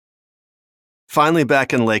Finally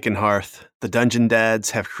back in Lakenhearth, the Dungeon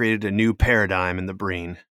Dads have created a new paradigm in the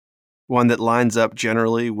Breen. One that lines up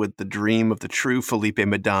generally with the dream of the true Felipe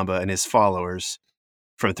Madamba and his followers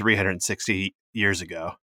from 360 years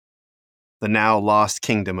ago. The now lost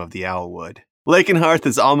kingdom of the Owlwood. Lakenhearth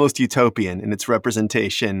is almost utopian in its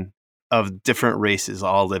representation of different races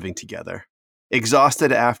all living together.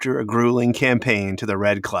 Exhausted after a grueling campaign to the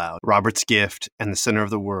Red Cloud, Robert's Gift, and the center of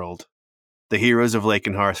the world, the heroes of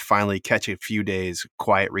Lakenhearth finally catch a few days'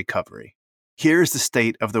 quiet recovery. Here's the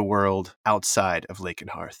state of the world outside of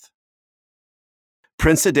Lakenhearth.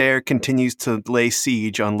 Prince Adair continues to lay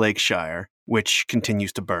siege on Lakeshire, which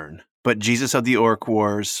continues to burn. But Jesus of the Orc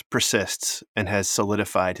Wars persists and has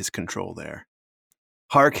solidified his control there.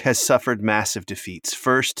 Hark has suffered massive defeats.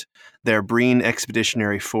 First, their Breen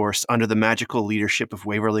expeditionary force under the magical leadership of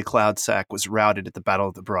Waverly Cloudsack was routed at the Battle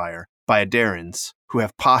of the Briar by Adarans, who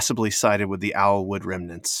have possibly sided with the Owlwood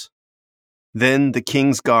remnants. Then the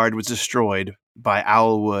King's Guard was destroyed by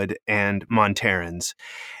Owlwood and Monterans,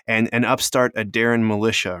 and an upstart Adaran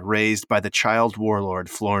militia raised by the child warlord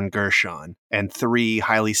Florn Gershon and 3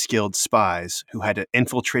 highly skilled spies who had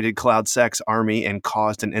infiltrated Cloudsack's army and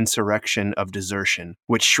caused an insurrection of desertion,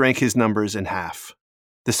 which shrank his numbers in half.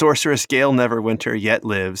 The sorceress Gale Neverwinter yet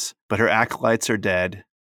lives, but her acolytes are dead,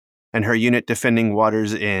 and her unit defending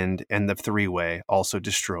Water's End and the Three-Way also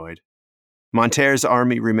destroyed. Monter's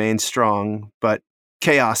army remains strong, but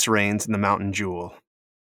chaos reigns in the Mountain Jewel.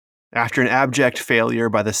 After an abject failure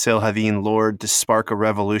by the Silhavine Lord to spark a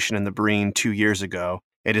revolution in the Breen 2 years ago,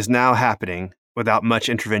 it is now happening without much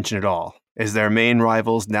intervention at all, as their main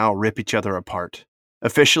rivals now rip each other apart.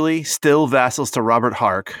 Officially, still vassals to Robert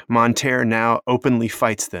Hark, Monter now openly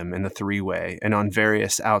fights them in the Three-Way and on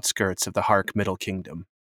various outskirts of the Hark Middle Kingdom.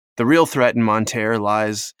 The real threat in Monter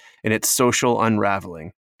lies in its social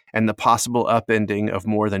unraveling and the possible upending of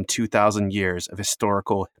more than 2,000 years of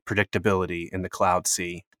historical predictability in the Cloud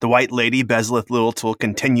Sea. The White Lady, Bezleth Liltul,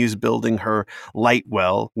 continues building her light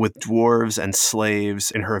well with dwarves and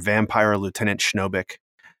slaves in her vampire Lieutenant Schnobik.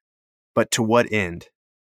 But to what end?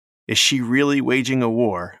 Is she really waging a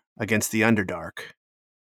war against the Underdark?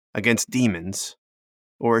 Against demons?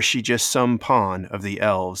 Or is she just some pawn of the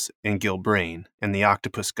elves in Gilbrain and the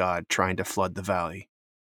octopus god trying to flood the valley?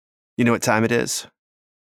 You know what time it is?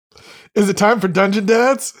 Is it time for Dungeon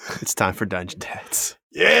Dads? It's time for Dungeon Dads.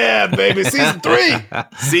 Yeah, baby. Season 3.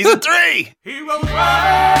 Season 3. Heroes rise,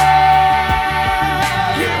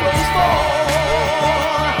 heroes fall.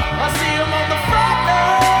 I see them on the front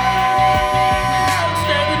line,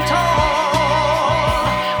 standing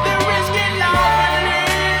tall. They're risking life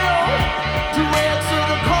and limb to answer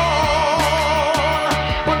the call.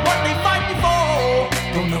 But what they fighting for?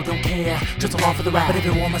 Don't know, don't care. Just along for the ride, but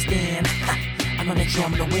everyone must in. I'm gonna make sure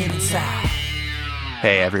I'm gonna win inside.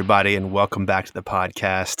 Hey, everybody, and welcome back to the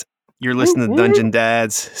podcast. You're listening to Dungeon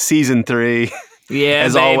Dads, Season 3. Yeah,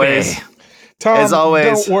 as baby. Always. Tom, As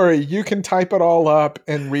always. don't worry. You can type it all up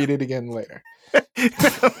and read it again later.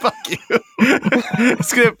 Fuck you.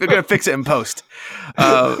 We're gonna fix it in post.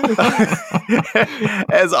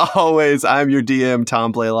 As always, I'm your DM,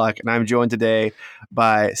 Tom Blaylock, and I'm joined today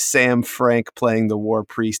by Sam Frank playing the War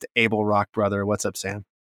Priest, Abel Rockbrother. What's up, Sam?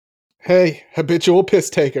 Hey, habitual piss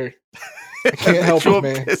taker. I can't help it,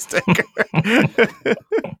 man. Piss taker.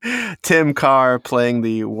 Tim Carr playing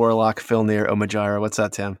the Warlock Filnir Omajara. What's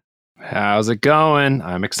up, Tim? How's it going?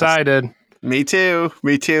 I'm excited. Me too. A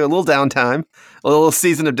little downtime. A little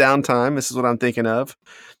season of downtime. This is what I'm thinking of.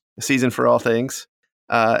 A season for all things.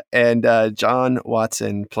 And John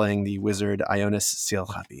Watson playing the wizard Ionis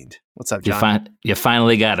Silhavind. What's up, John? You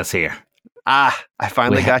finally got us here. I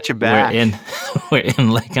finally got you back. We're in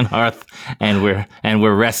Lakenhearth, and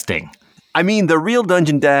we're resting. I mean, the real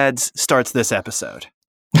Dungeon Dads starts this episode.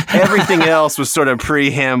 Everything else was sort of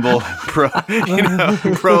preamble,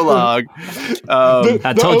 prologue.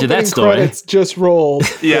 I told you that story. Credits just rolled.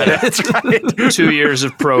 Yeah, that's right. 2 years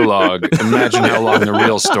of prologue. Imagine how long the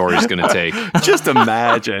real story's going to take. Just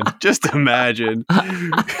imagine.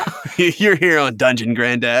 You're here on Dungeon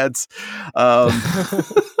Granddads.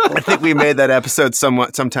 I think we made that episode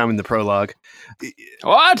sometime in the prologue.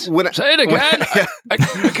 What? Say it again. I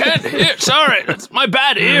can't hear. Sorry, it's my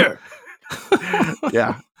bad ear.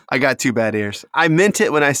 Yeah, I got 2 bad ears. I meant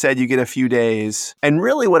it when I said you get a few days. And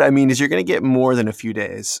really what I mean is you're going to get more than a few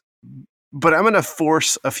days. But I'm going to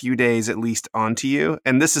force a few days at least onto you.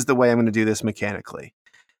 And this is the way I'm going to do this mechanically.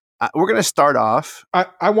 We're going to start off.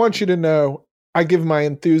 I want you to know I give my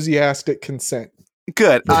enthusiastic consent.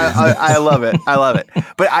 Good. I love it.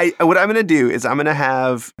 But what I'm going to do is I'm going to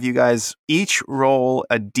have you guys each roll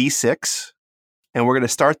a d6. And we're going to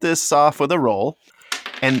start this off with a roll.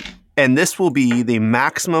 And and this will be the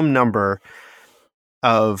maximum number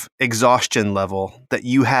of exhaustion level that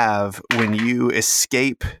you have when you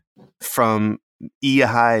escape from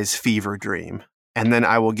Ehai's fever dream. And then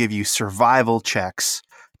I will give you survival checks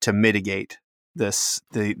to mitigate these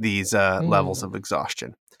levels of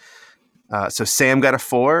exhaustion. So Sam got a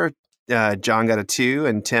 4, John got a 2,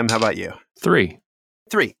 and Tim, how about you? 3.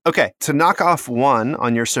 3. Okay. To knock off 1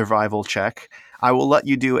 on your survival check, I will let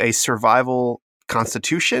you do a survival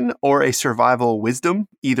constitution or a survival wisdom,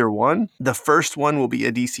 either one. The first one will be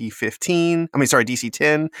a DC 10,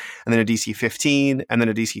 and then a DC 15, and then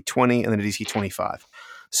a DC 20, and then a DC 25.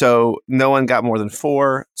 So no one got more than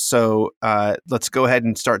 4. So let's go ahead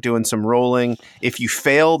and start doing some rolling. If you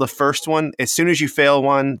fail the first one, as soon as you fail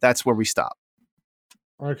one, that's where we stop.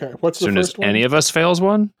 Okay. What's the As soon first as one? any of us fails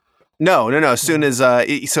one? No. As soon as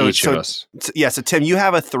Each of us. So Tim, you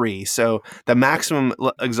have a 3. So the maximum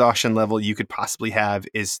exhaustion level you could possibly have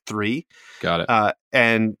is 3. Got it.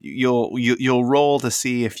 And you'll roll to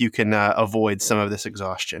see if you can avoid some of this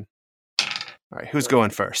exhaustion. All right, who's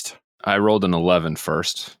going first? I rolled an 11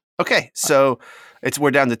 first. Okay, so we're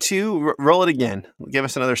down to 2. Roll it again. Give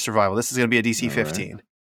us another survival. This is going to be a DC 15.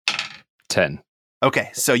 10. Okay,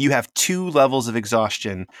 so you have 2 levels of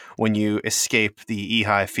exhaustion when you escape the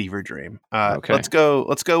Ehai fever dream. Okay. Let's go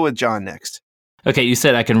with John next. Okay, you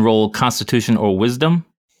said I can roll Constitution or Wisdom.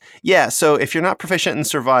 Yeah, so if you're not proficient in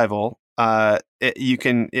survival, you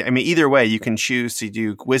can. I mean, either way, you can choose to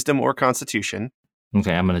do Wisdom or Constitution.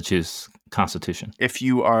 Okay, I'm going to choose Constitution. If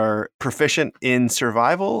you are proficient in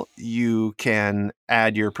survival, you can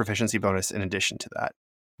add your proficiency bonus in addition to that.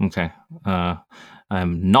 Okay,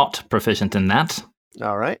 I'm not proficient in that,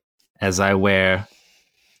 All right. as I wear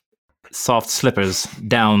soft slippers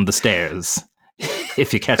down the stairs.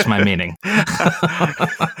 If you catch my meaning.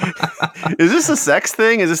 Is this a sex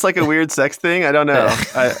thing? Is this like a weird sex thing? I don't know.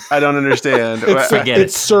 I don't understand. Forget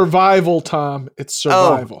It's survival, Tom. It's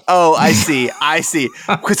survival. Oh, I see.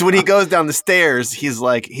 Because when he goes down the stairs, he's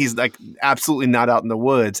like absolutely not out in the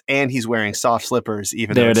woods, and he's wearing soft slippers,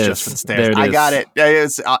 even though There it's it just is. for the stairs. There it I is. got it.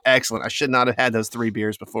 It's excellent. I should not have had those 3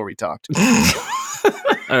 beers before we talked.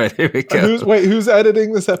 All right, here we go. Who's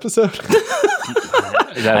editing this episode?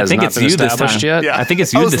 That I has think not it's been you this established time. Yet. Yeah. I think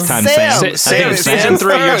it's you this time, Sam. Sam. Sam, I think it's it's season Sam.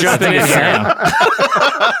 3, you're I jumping think in it's here.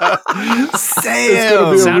 Sam. It's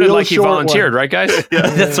gonna be a Sam. Sounded real like he short volunteered, one. right, guys?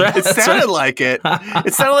 That's right. It That's sounded right. like it.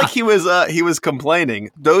 It sounded like he was complaining.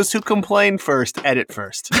 Those who complain first, edit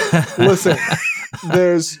first. Listen,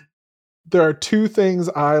 there are 2 things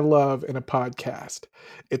I love in a podcast.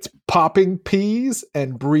 It's popping peas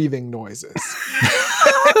and breathing noises.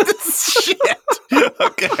 Shit.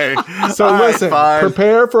 Okay. So All right, listen, fine.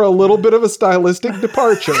 prepare for a little bit of a stylistic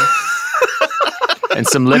departure. And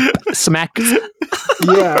some lip smack.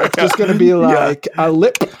 Yeah, it's just going to be like a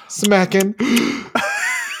lip smacking,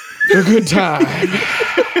 a good time.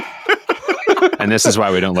 And this is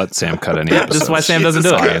why we don't let Sam cut any episodes. This is why Sam doesn't do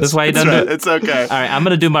Jesus it. Christ. This is why he That's doesn't right. do it. It's okay. All right, I'm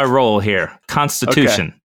going to do my roll here.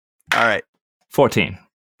 Constitution, All right. 14.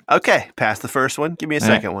 Okay. Pass the first one. Give me a All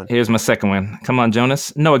right, second one. Here's my second one. Come on,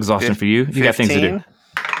 Jonas. No exhaustion for you. You got things to do. 15?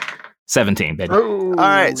 17, baby. All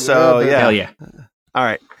right, so, yeah. Hell yeah. All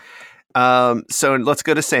right. So let's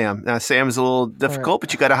go to Sam. Now, Sam's a little difficult,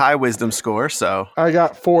 but you got a high wisdom score, so I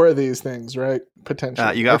got 4 of these things, right?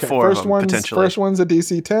 Potentially. You got 4 of them, potentially. First one's a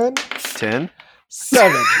DC 10. 10.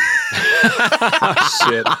 7.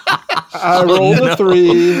 Shit. I rolled a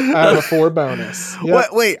 3. I have a 4 bonus. Yep.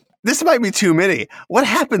 What? Wait, this might be too many. What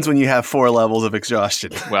happens when you have 4 levels of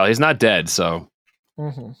exhaustion? Well, he's not dead, so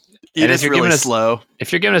Mhm. It And if is you're really giving us- slow.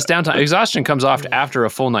 if you're giving us downtime, exhaustion comes off after a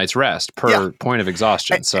full night's rest per Yeah. point of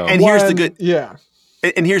exhaustion. So And here's the One- good. Yeah.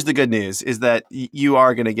 And here's the good news: is that you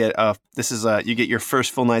are going to get you get your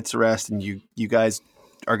first full night's rest, and you guys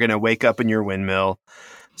are going to wake up in your windmill.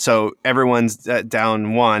 So everyone's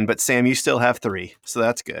down 1, but Sam, you still have 3, so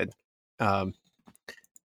that's good.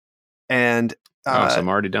 And so I'm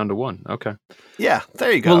already down to 1. Okay. yeah,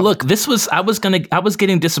 there you go. Well, look, I was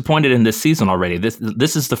getting disappointed in this season already.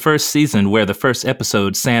 This is the first season where the first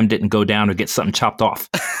episode Sam didn't go down or get something chopped off.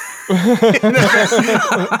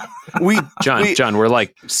 John, we're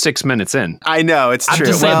like 6 minutes in. I know it's I'm true.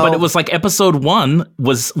 just saying, Well, but it was like episode 1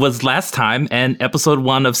 was last time, and episode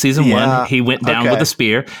 1 of season Yeah, 1, he went down okay. with a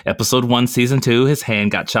spear. Episode 1, season 2, his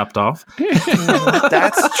hand got chopped off.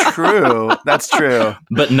 that's true. That's true.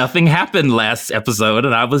 But nothing happened last episode,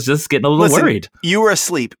 and I was just getting a little Listen, worried. You were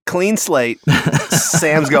asleep. Clean slate.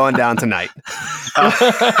 Sam's going down tonight.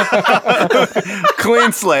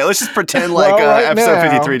 Clean slate. Let's just pretend like Well, right episode now-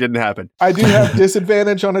 53 didn't happen. I do have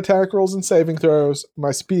disadvantage on attack rolls and saving throws.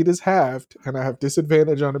 My speed is halved, and I have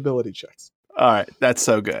disadvantage on ability checks. All right, that's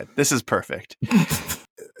so good. This is perfect.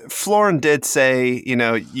 Florin did say,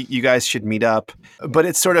 you guys should meet up, but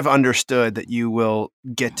it's sort of understood that you will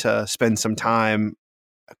get to spend some time,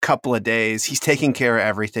 a couple of days. He's taking care of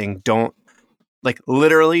everything.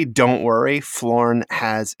 Literally, don't worry. Florin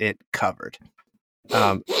has it covered.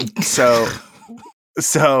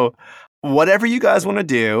 So whatever you guys want to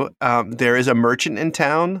do, there is a merchant in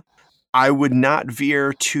town. I would not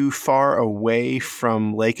veer too far away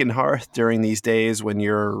from Lakenhearth during these days when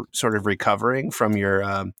you're sort of recovering from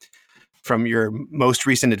your most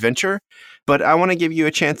recent adventure. But I want to give you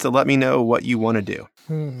a chance to let me know what you want to do.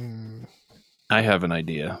 I have an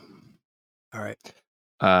idea. All right.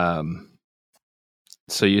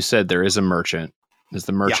 So you said there is a merchant. Is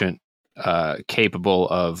the merchant capable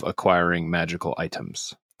of acquiring magical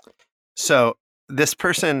items? So this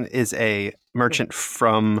person is a merchant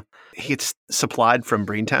he's supplied from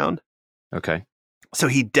Breentown. Okay. So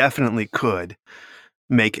he definitely could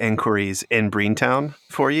make inquiries in Breentown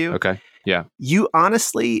for you. Okay. Yeah. You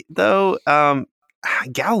honestly, though,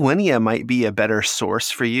 Galwinia might be a better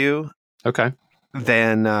source for you. Okay.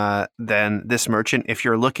 Than this merchant. If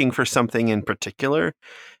you're looking for something in particular,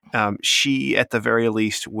 she at the very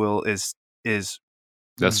least is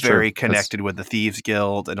That's very true. connected with the Thieves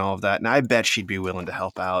Guild and all of that. And I bet she'd be willing to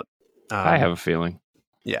help out. I have a feeling.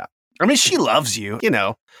 Yeah. I mean, she loves you.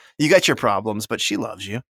 You got your problems, but she loves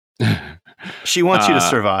you. She wants you to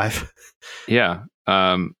survive. Yeah.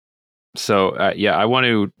 So I want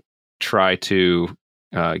to try to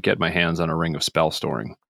get my hands on a ring of spell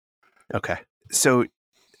storing. Okay. So,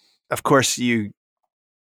 of course, you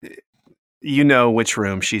know which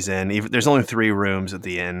room she's in. There's only 3 rooms at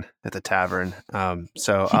the inn at the tavern.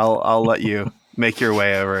 So I'll let you make your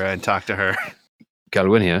way over and talk to her.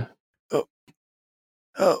 Galwinia.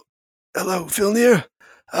 Oh, hello, Filnir.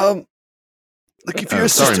 Looking for your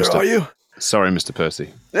sorry, sister, are you? Sorry, Mr.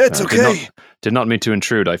 Percy. It's okay. Did not mean to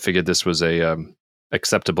intrude. I figured this was a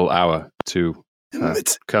acceptable hour to come.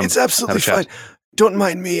 It's absolutely fine. Don't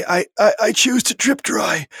mind me. I choose to drip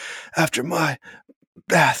dry after my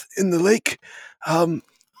bath in the lake.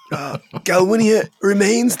 Galwinia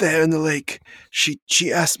remains there in the lake.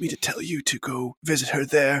 She asked me to tell you to go visit her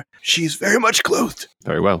there. She's very much clothed.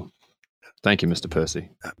 Very well. Thank you, Mr. Percy.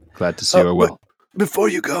 Glad to see you are well. Before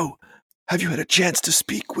you go, have you had a chance to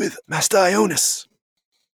speak with Master Ionis?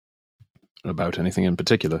 About anything in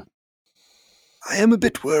particular? I am a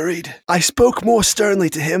bit worried. I spoke more sternly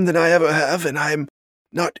to him than I ever have, and I'm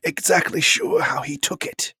not exactly sure how he took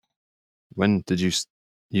it. When did you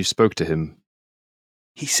spoke to him?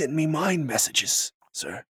 He sent me mind messages,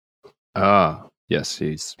 sir. Ah, yes,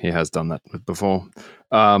 he has done that before.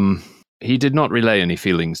 He did not relay any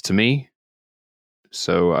feelings to me,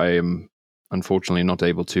 so I am unfortunately not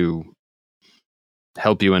able to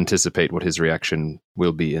help you anticipate what his reaction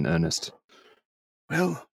will be in earnest.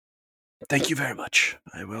 Well, thank you very much.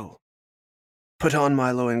 I will put on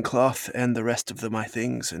my loincloth and the rest of my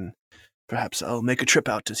things, and perhaps I'll make a trip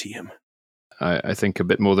out to see him. I think a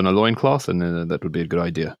bit more than a loincloth, and that would be a good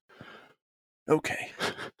idea. Okay.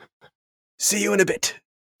 See you in a bit.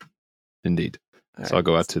 Indeed. All so I'll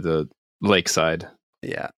go out to the lakeside.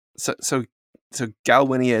 Yeah. So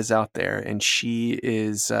Galwinia is out there, and she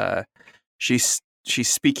is she's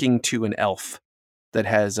speaking to an elf that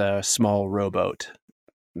has a small rowboat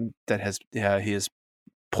that has he has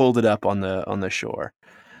pulled it up on the shore,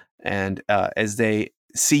 and as they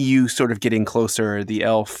see you sort of getting closer, the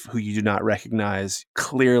elf, who you do not recognize,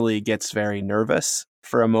 clearly gets very nervous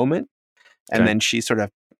for a moment, and then she sort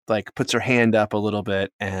of puts her hand up a little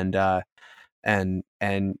bit, and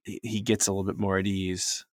he gets a little bit more at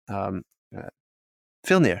ease.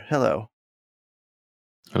 Filnir, hello.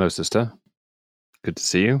 Hello, sister. Good to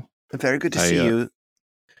see you. Very good to see you.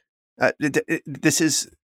 This is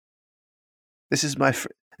my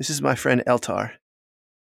friend Eltar.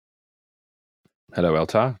 Hello,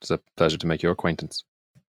 Eltar. It's a pleasure to make your acquaintance.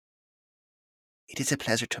 It is a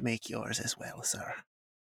pleasure to make yours as well, sir.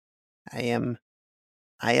 I am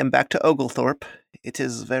back to Oglethorpe. It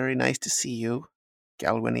is very nice to see you,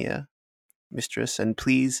 Galwinia, mistress, and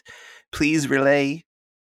please relay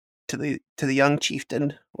to the young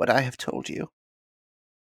chieftain what I have told you.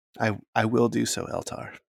 I will do so,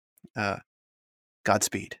 Eltar.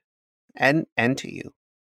 Godspeed. And to you.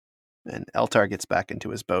 And Eltar gets back into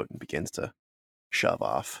his boat and begins to shove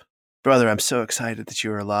off. Brother, I'm so excited that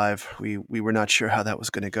you are alive. We were not sure how that was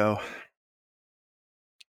going to go.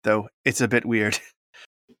 Though it's a bit weird.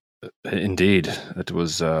 Indeed. It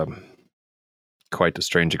was quite a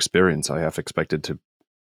strange experience. I half expected to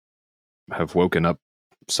have woken up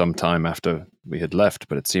some time after we had left,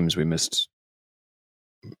 but it seems we missed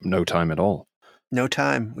no time at all. No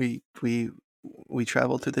time. We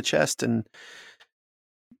traveled through the chest, and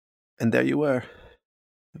there you were.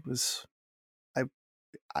 It was I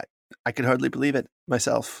I I could hardly believe it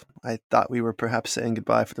myself. I thought we were perhaps saying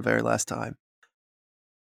goodbye for the very last time.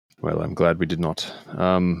 Well, I'm glad we did not.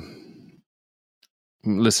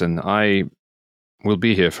 Listen, I will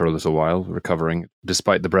be here for a little while, recovering.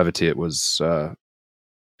 Despite the brevity, it was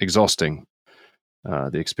exhausting,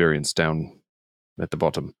 the experience down at the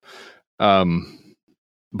bottom.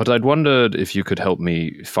 But I'd wondered if you could help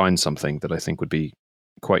me find something that I think would be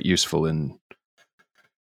quite useful in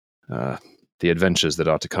the adventures that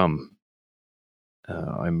are to come.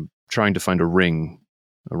 I'm trying to find a ring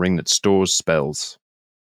that stores spells.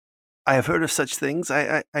 I have heard of such things.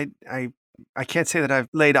 I can't say that I've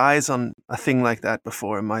laid eyes on a thing like that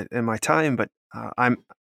before in my time, but I'm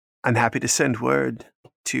happy to send word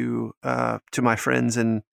to my friends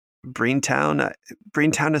in Breentown.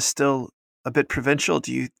 Breentown is still a bit provincial.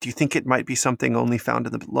 Do you think it might be something only found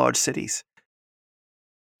in the large cities?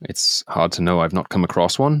 It's hard to know. I've not come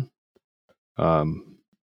across one.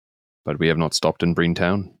 But we have not stopped in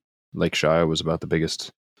Breentown. Lakeshire was about the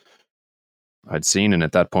biggest I'd seen, and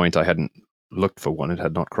at that point I hadn't looked for one. It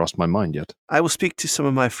had not crossed my mind yet. I will speak to some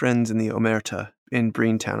of my friends in the Omerta in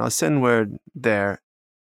Breentown. I'll send word there.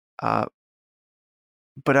 But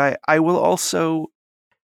I will also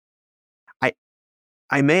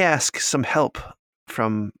I may ask some help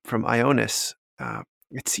from Ionis.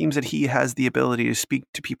 It seems that he has the ability to speak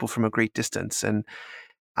to people from a great distance, and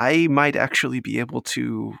I might actually be able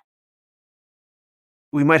to.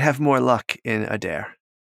 We might have more luck in Adair.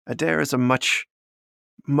 Adair is a much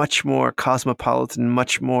more cosmopolitan,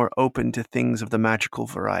 much more open to things of the magical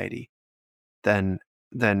variety than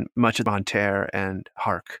much of Monterre and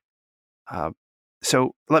Hark.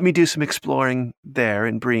 So let me do some exploring there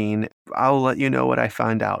in Breen. I'll let you know what I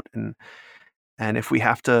find out, and if we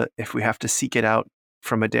have to seek it out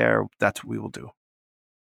from Adair, that's what we will do.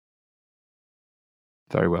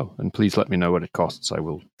 Very well, and please let me know what it costs. I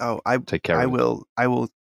will. Take care of it. I will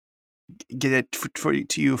get it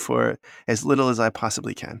to you for as little as I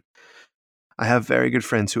possibly can. I have very good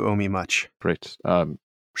friends who owe me much. Great.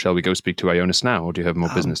 Shall we go speak to Ionis now, or do you have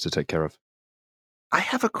more business to take care of? I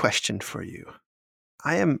have a question for you.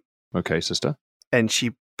 I am... Okay, sister. And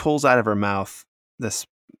she pulls out of her mouth this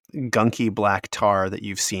gunky black tar that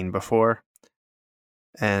you've seen before.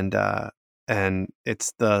 And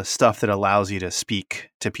it's the stuff that allows you to speak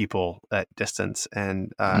to people at distance.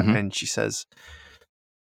 And and she says,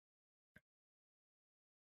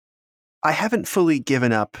 I haven't fully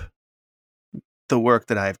given up the work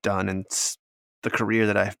that I've done and the career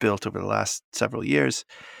that I've built over the last several years.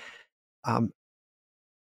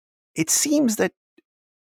 It seems that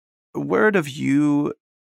word of you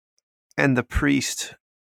and the priest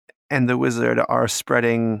and the wizard are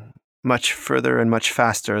spreading much further and much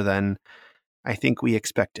faster than I think we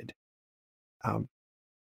expected.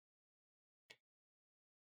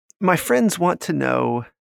 My friends want to know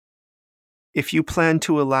if you plan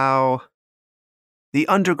to allow the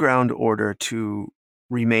Underground Order to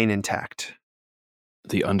remain intact.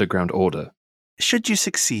 The Underground Order? Should you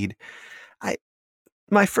succeed,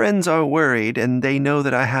 my friends are worried, and they know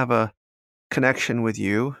that I have a connection with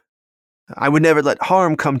you. I would never let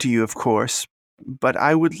harm come to you, of course, but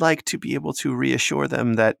I would like to be able to reassure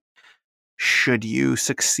them that should you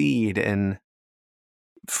succeed in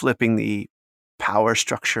flipping the power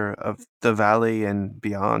structure of the valley and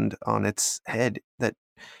beyond on its head, that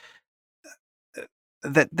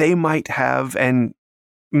they might have, and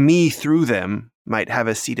me through them might have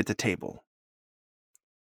a seat at the table.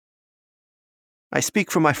 I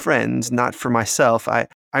speak for my friends, not for myself. I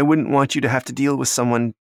wouldn't want you to have to deal with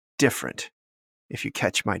someone different, if you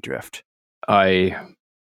catch my drift. I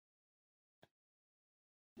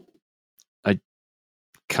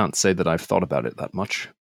can't say that I've thought about it that much.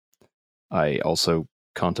 I also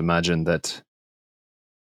can't imagine that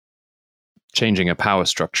changing a power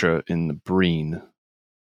structure in the Breen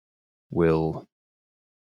will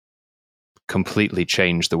completely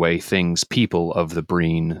change the way people of the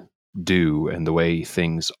Breen do and the way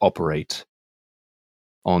things operate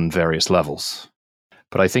on various levels.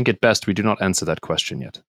 But I think it best we do not answer that question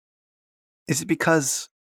yet. Is it because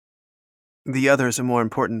the others are more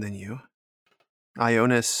important than you?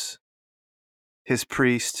 Ionis, his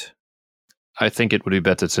priest. I think it would be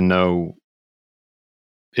better to know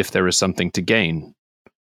if there is something to gain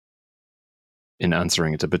in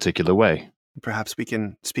answering it a particular way. Perhaps we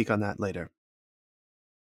can speak on that later.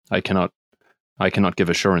 I cannot give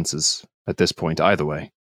assurances at this point either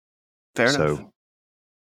way. Fair enough.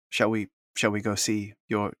 Shall we go see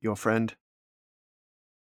your friend?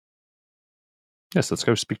 Yes, let's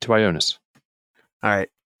go speak to Ionis. All right.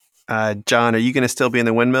 John, are you going to still be in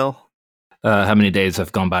the windmill? How many days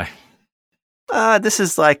have gone by? This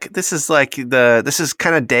is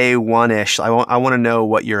kind of day one-ish. I want to know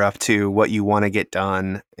what you're up to, what you want to get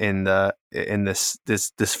done in this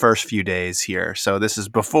first few days here. So this is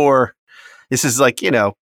like,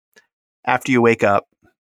 after you wake up,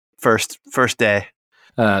 first day.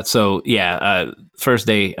 First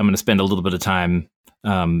day I'm going to spend a little bit of time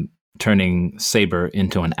turning Saber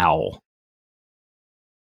into an owl.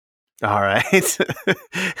 All right.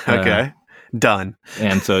 Okay. Done.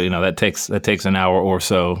 And so, that takes an hour or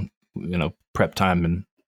so, prep time and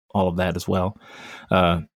all of that as well.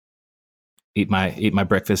 Eat my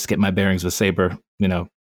breakfast, get my bearings with Saber,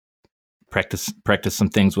 practice some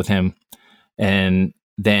things with him. And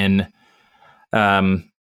then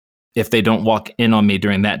if they don't walk in on me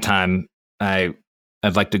during that time, I'd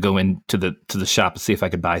like to go into the shop and see if I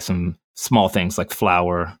could buy some small things like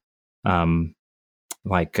flour,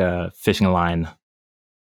 like fishing line,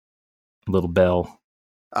 little bell.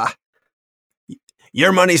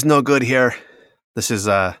 Your money's no good here. This is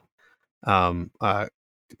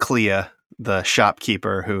Clea, the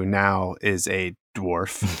shopkeeper, who now is a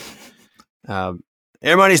dwarf.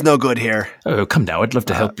 Your money's no good here. Oh, come now! I'd love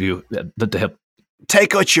to help you. I'd love to help.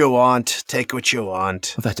 Take what you want. Take what you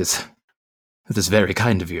want. Well, that is very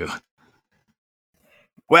kind of you.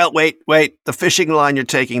 Well, wait. The fishing line you're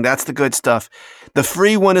taking, that's the good stuff. The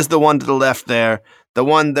free one is the one to the left there. The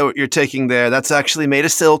one that you're taking there, that's actually made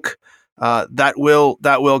of silk. That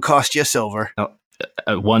will cost you silver. Oh,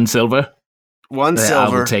 1 silver? 1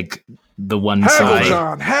 silver. I will take the one Haggle, side.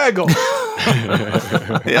 John, haggle.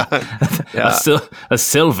 Yeah. A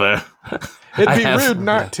silver. It'd be rude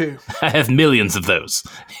not to. I have millions of those.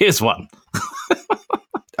 Here's one.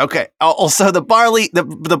 Okay. Also, the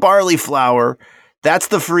barley flour, that's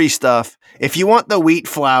the free stuff. If you want the wheat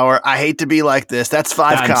flour, I hate to be like this. That's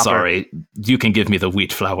 5 copper. I'm sorry. You can give me the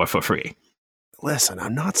wheat flour for free. Listen,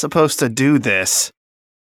 I'm not supposed to do this.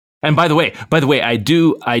 And by the way, I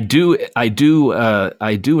do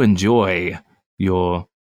enjoy your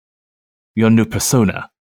new persona,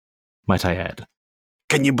 might I add.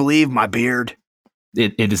 Can you believe my beard?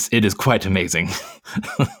 It is quite amazing.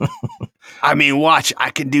 I mean, watch, I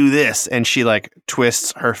can do this. And she like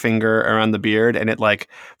twists her finger around the beard and it like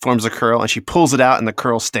forms a curl and she pulls it out and the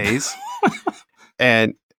curl stays.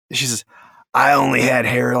 And she says, I only had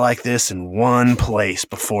hair like this in one place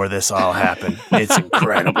before this all happened. It's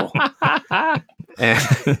incredible.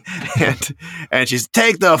 and she's,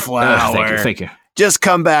 take the flour. Thank you. Just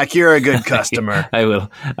come back. You're a good customer. I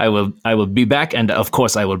will be back, and of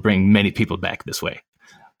course I will bring many people back this way.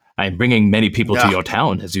 I am bringing many people to your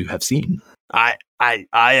town, as you have seen. I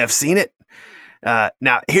have seen it.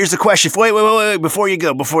 Now here's the question. Wait, before you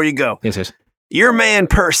go. Yes. Your man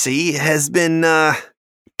Percy has been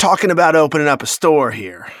talking about opening up a store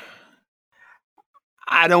here.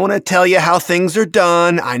 I don't want to tell you how things are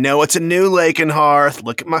done. I know it's a new Lakenhearth.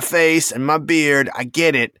 Look at my face and my beard. I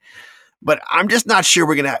get it. But I'm just not sure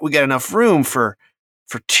we got enough room for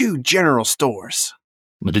 2 general stores.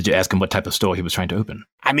 Well, did you ask him what type of store he was trying to open?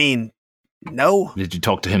 I mean, no. Did you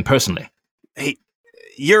talk to him personally? Hey,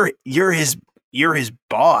 you're his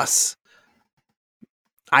boss.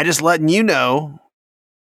 I just letting you know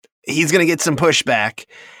he's going to get some pushback.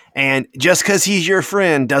 And just because he's your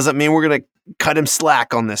friend doesn't mean we're going to cut him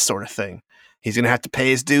slack on this sort of thing. He's going to have to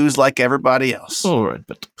pay his dues like everybody else. All right,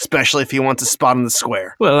 but... especially if he wants a spot on the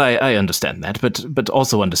square. Well, I understand that, but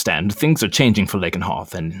also understand things are changing for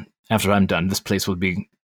Lakenhearth, and after I'm done, this place will be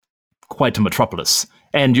quite a metropolis,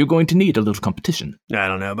 and you're going to need a little competition. I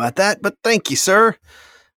don't know about that, but thank you, sir.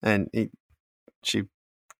 And she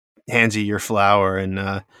hands you your flour and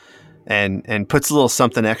puts a little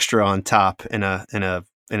something extra on top in an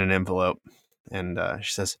envelope, and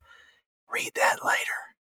she says, "Read that later."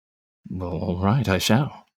 Well, all right, I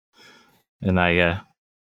shall. And I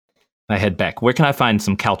head back. Where can I find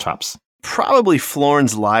some caltrops? Probably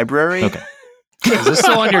Florin's library. Okay. Is this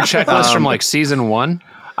still on your checklist from like season 1?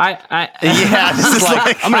 Yeah, this is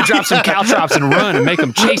like I'm gonna drop some caltrops and run and make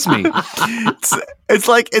them chase me. It's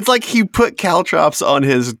like he put caltrops on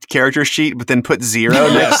his character sheet, but then put 0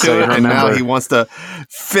 next to it, and now he wants to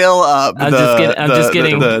fill up the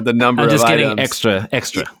number. I'm just of getting items.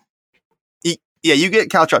 extra. Yeah, you get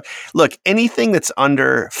caltrop. Look, anything that's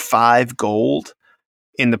under 5 gold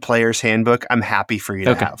in the player's handbook, I'm happy for you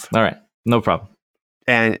to have. All right, no problem.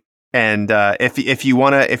 And if you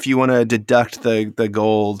wanna deduct the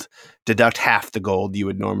gold, deduct half the gold you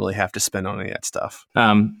would normally have to spend on any of that stuff.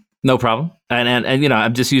 No problem. And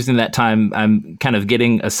I'm just using that time. I'm kind of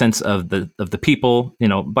getting a sense of the people,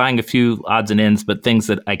 buying a few odds and ends, but things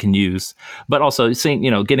that I can use. But also seeing,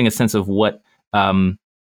 getting a sense of what the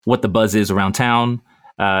buzz is around town.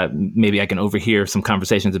 Maybe I can overhear some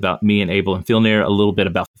conversations about me and Abel and Filnir, a little bit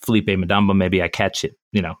about Felipe Madamba. Maybe I catch it,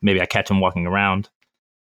 maybe I catch him walking around.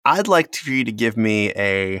 I'd like for you to give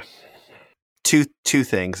me two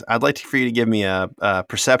things. I'd like for you to give me a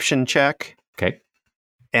perception check. Okay.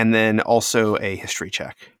 And then also a history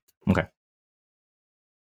check. Okay.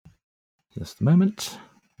 Just a moment.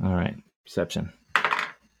 All right. Perception.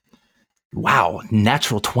 Wow.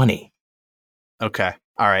 Natural 20. Okay.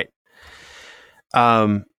 All right.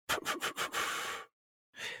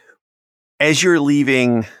 As you're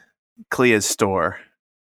leaving Clea's store,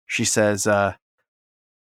 she says,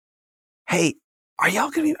 "Hey, are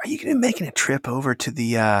you gonna be making a trip over to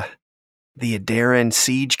the Adaran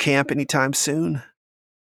siege camp anytime soon?"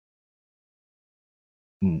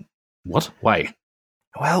 What? Why?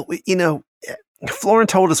 Well, Florin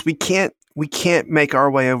told us we can't make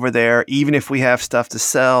our way over there, even if we have stuff to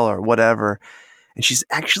sell or whatever. And she's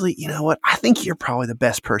actually, you know what? I think you're probably the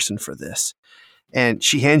best person for this. And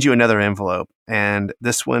she hands you another envelope, and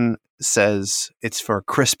this one says it's for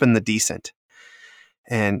Crispin the Decent.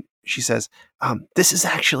 And she says, "This is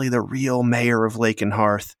actually the real mayor of Lake and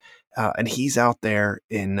Hearth, and he's out there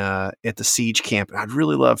at the siege camp. And I'd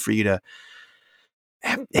really love for you to,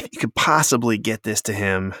 if you could possibly get this to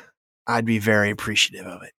him, I'd be very appreciative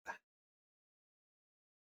of it."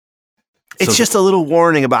 It's just a little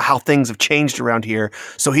warning about how things have changed around here,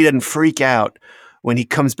 so he doesn't freak out when he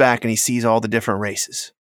comes back and he sees all the different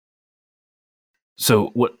races. So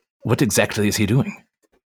what exactly is he doing?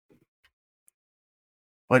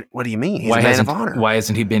 What do you mean? He's a man of honor. Why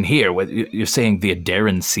hasn't he been here? You're saying the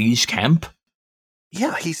Adaran siege camp?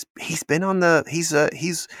 Yeah, he's been on the he's an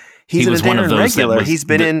was one of Adaran those that regular. was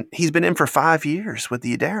He's been in for 5 years with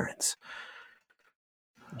the Adarans.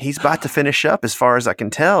 He's about to finish up, as far as I can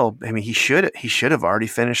tell. I mean, he should have already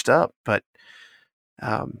finished up, but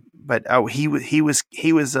he was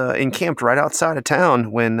encamped right outside of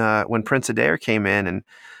town when Prince Adair came in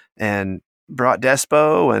and brought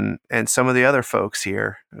Despo and some of the other folks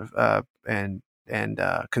here and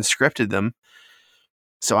conscripted them.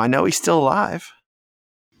 So I know he's still alive.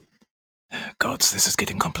 Gods, this is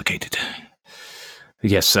getting complicated.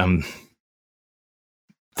 Yes,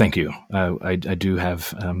 thank you. I do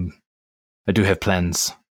have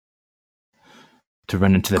plans to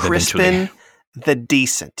run into them eventually. Crispin the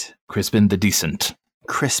Decent. Crispin the Decent.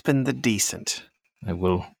 Crispin the Decent. I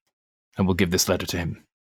will give this letter to him.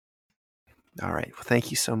 All right. Well,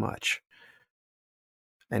 thank you so much.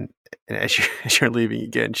 And as you're leaving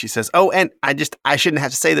again, she says, "Oh, and I shouldn't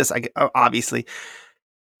have to say this. Obviously,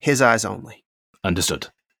 his eyes only." Understood.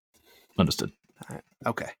 All right.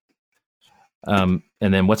 Okay. And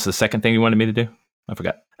then what's the second thing you wanted me to do? I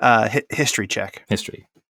forgot. History check. History.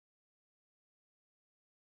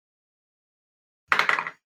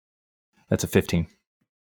 That's a 15.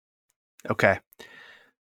 Okay.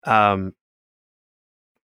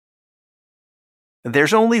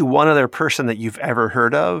 There's only one other person that you've ever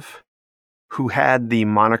heard of who had the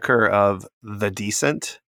moniker of the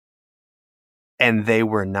Decent, and they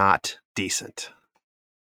were not decent.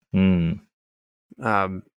 Hmm.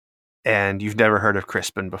 And you've never heard of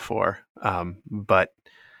Crispin before. But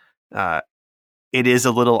it is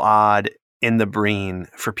a little odd in the Breen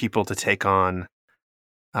for people to take on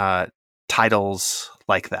titles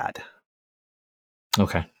like that.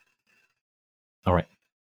 Okay. All right.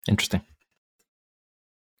 Interesting.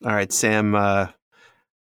 All right, Sam, how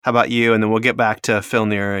about you? And then we'll get back to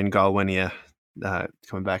Filnir and Galwinia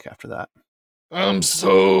coming back after that. I'm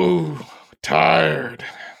so tired.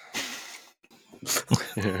 Do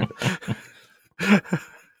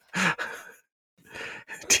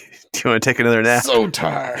you want to take another nap? So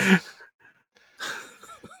tired.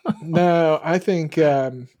 No, I think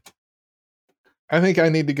I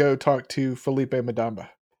need to go talk to Felipe Madamba.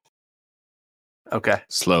 Okay.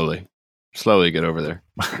 Slowly get over there.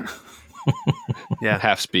 Yeah.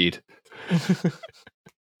 Half speed.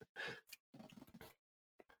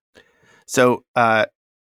 So,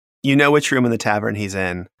 you know which room in the tavern he's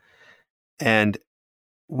in. And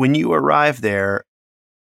when you arrive there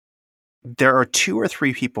are 2 or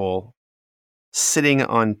 3 people sitting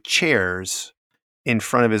on chairs in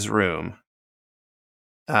front of his room.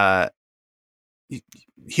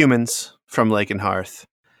 Humans from Lake and Hearth.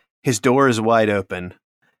 His door is wide open,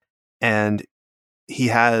 and he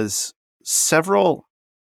has several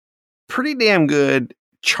pretty damn good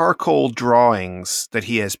charcoal drawings that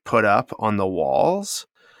he has put up on the walls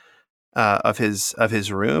of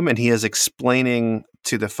his room, and he is explaining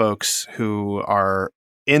to the folks who are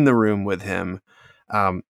in the room with him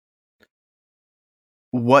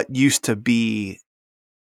what used to be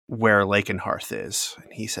where Lakenhearth is.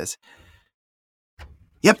 And he says,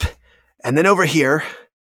 "Yep, and then over here,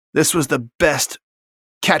 this was the best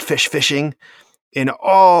catfish fishing in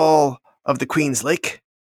all of the Queen's Lake.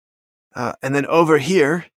 And then over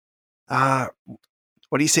here,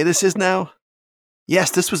 what do you say this is now?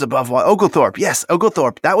 Yes, this was above water. Oglethorpe. Yes,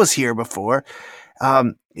 Oglethorpe. That was here before.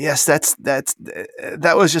 Yes,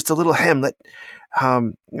 that was just a little hamlet,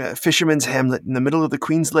 fisherman's hamlet in the middle of the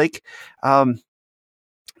Queen's Lake.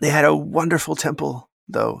 They had a wonderful temple,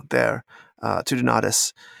 though, there to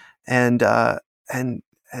Donatus, and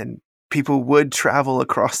people would travel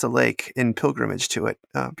across the lake in pilgrimage to it.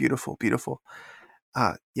 Beautiful, beautiful.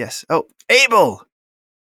 Yes. Oh, Abel!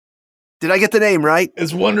 Did I get the name right?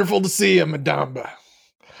 It's wonderful to see you, Madamba.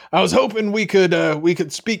 I was hoping we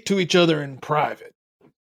could speak to each other in private.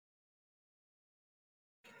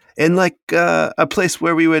 In like a place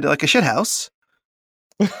where we would, like a shit house?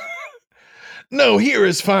 No, here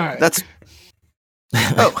is fine. That's...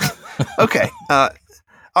 Oh, okay.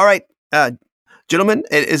 All right. Gentlemen,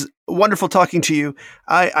 it is wonderful talking to you.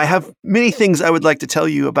 I have many things I would like to tell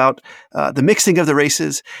you about the mixing of the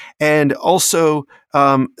races, and also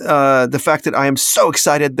the fact that I am so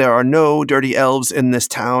excited there are no dirty elves in this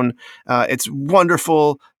town. It's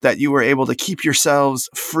wonderful that you were able to keep yourselves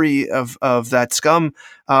free of that scum.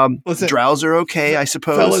 Listen, Drows are okay, I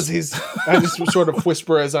suppose. Fellas, I just sort of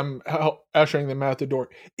whisper as I'm ushering them out the door.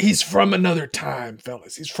 He's from another time,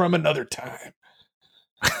 fellas. He's from another time.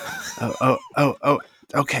 Oh,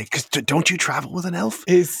 okay. Because don't you travel with an elf?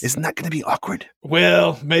 Isn't that going to be awkward?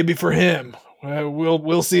 Well, maybe for him.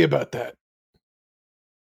 We'll see about that.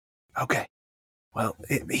 Okay. Well,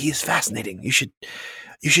 he is fascinating. You should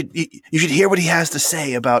hear what he has to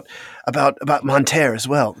say about Monterre as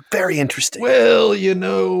well. Very interesting. Well,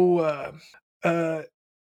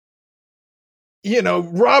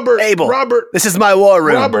 Robert. This is my war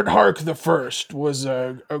room. Robert Hark the First was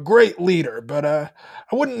a great leader, but I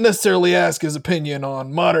wouldn't necessarily ask his opinion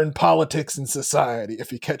on modern politics and society.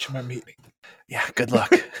 If you catch my meaning. Yeah. Good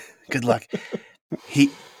luck. Good luck. He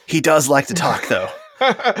does like to talk, though.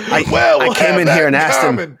 I came in here and asked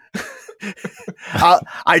him.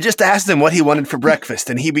 I just asked him what he wanted for breakfast,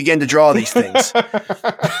 and he began to draw these things.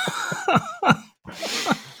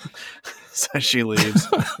 So she leaves.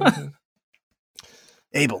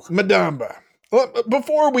 Abel. Madamba,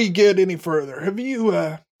 before we get any further, have you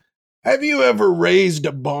ever raised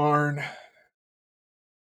a barn?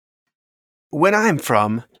 When I'm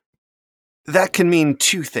from, that can mean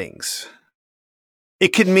two things. It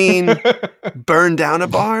could mean burn down a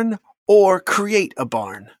barn or create a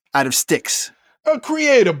barn out of sticks.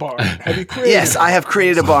 Create a barn. Have you created? Yes, I have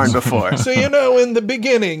created a barn before. So, in the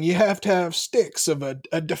beginning, you have to have sticks of a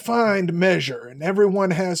defined measure, and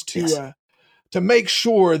everyone has to make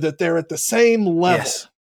sure that they're at the same level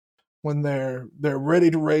when they're ready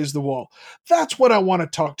to raise the wall. That's what I want to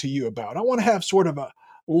talk to you about. I want to have sort of a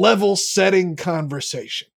level-setting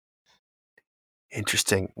conversation.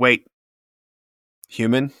 Interesting. Wait.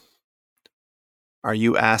 Human? Are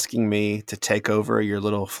you asking me to take over your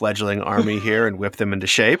little fledgling army here and whip them into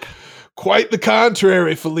shape? Quite the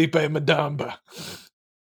contrary, Felipe Madamba.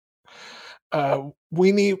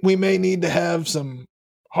 We may need to have some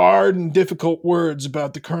hard and difficult words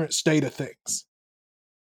about the current state of things.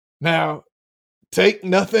 Now, take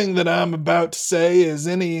nothing that I'm about to say as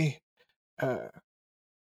any...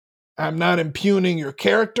 I'm not impugning your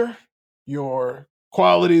character, your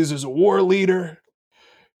qualities as a war leader,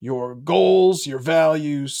 your goals, your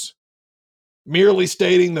values, merely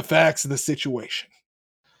stating the facts of the situation.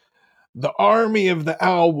 The army of the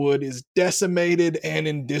Owlwood is decimated and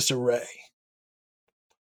in disarray.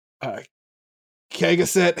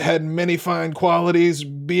 Kagaset had many fine qualities.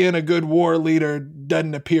 Being a good war leader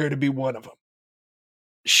doesn't appear to be one of them.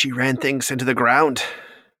 She ran things into the ground.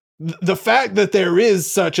 The fact that there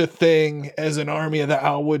is such a thing as an army of the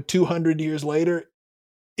Owlwood 200 years later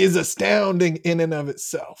is astounding in and of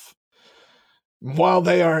itself. While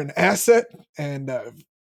they are an asset and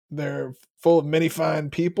they're full of many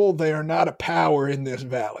fine people, they are not a power in this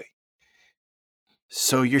valley.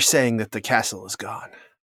 So you're saying that the castle is gone?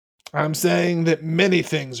 I'm saying that many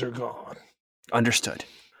things are gone. Understood.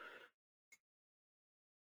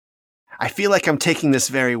 I feel like I'm taking this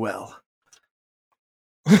very well.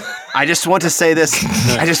 I just want to say this.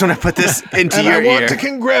 I just want to put this into your ear. And I want to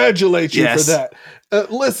congratulate you for that.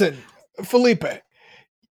 Listen, Felipe.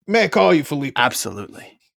 May I call you Felipe?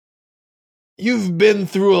 Absolutely. You've been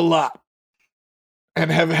through a lot.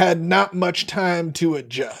 and have had not much time to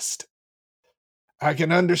adjust. I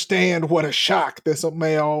can understand what a shock this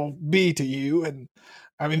may all be to you, and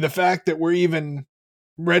I mean, the fact that we're even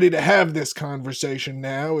ready to have this conversation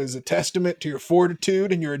now is a testament to your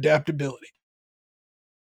fortitude and your adaptability.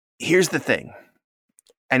 Here's the thing,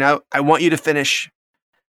 and I want you to finish,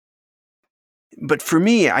 but for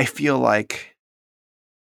me, I feel like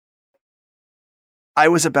I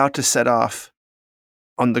was about to set off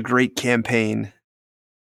on the great campaign,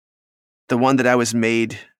 the one that I was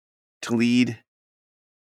made to lead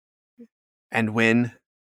and win.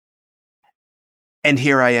 And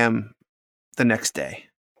here I am the next day.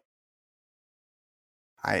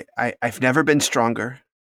 I've never been stronger.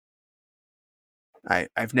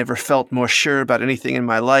 I've never felt more sure about anything in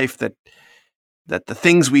my life that the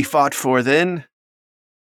things we fought for then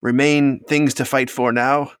remain things to fight for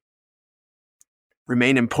now,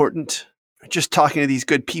 remain important. Just talking to these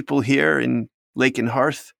good people here in Lake and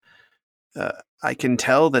Hearth, I can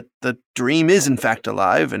tell that the dream is in fact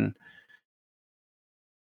alive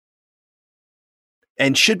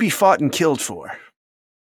and should be fought and killed for.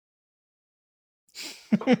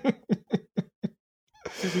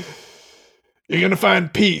 You're going to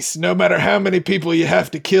find peace, no matter how many people you have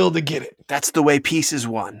to kill to get it. That's the way peace is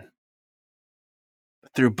won.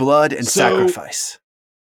 Through blood and sacrifice.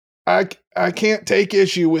 I can't take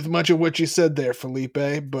issue with much of what you said there, Felipe,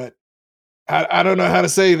 but I don't know how to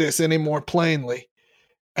say this any more plainly.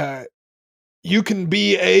 You can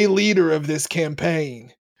be a leader of this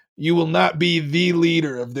campaign. You will not be the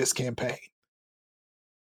leader of this campaign.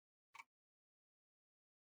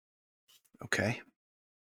 Okay.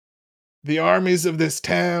 The armies of this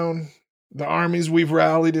town, the armies we've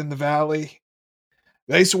rallied in the valley,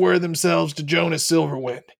 they swear themselves to Jonas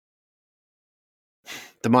Silverwind.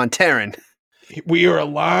 The Montaran. We are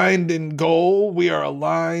aligned in goal. We are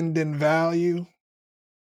aligned in value.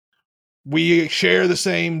 We share the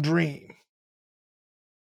same dream.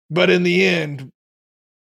 But in the end,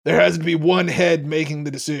 there has to be one head making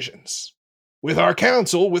the decisions. With our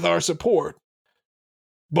counsel, with our support.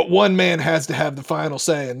 But one man has to have the final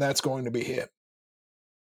say, and that's going to be him.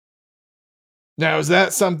 Now, is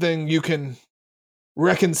that something you can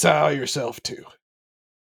reconcile yourself to?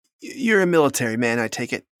 You're a military man, I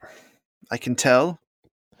take it. I can tell.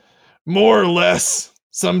 More or less.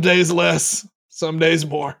 Some days less, some days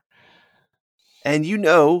more. And you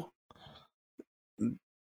know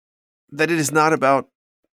that it is not about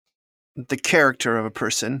the character of a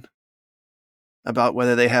person, about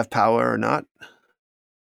whether they have power or not.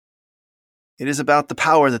 It is about the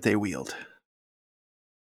power that they wield.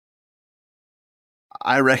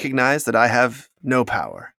 I recognize that I have no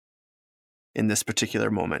power in this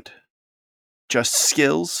particular moment. Just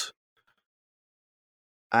skills.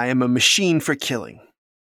 I am a machine for killing.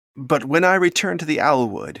 But when I return to the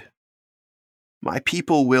Owlwood, my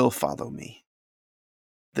people will follow me.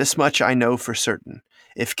 This much I know for certain.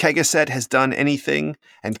 If Kegaset has done anything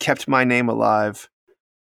and kept my name alive,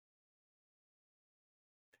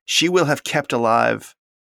 she will have kept alive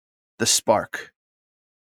the spark.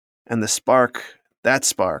 And the spark, that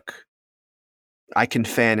spark, I can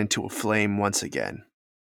fan into a flame once again.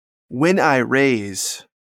 When I raise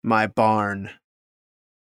my barn,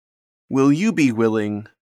 will you be willing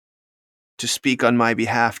to speak on my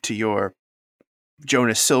behalf to your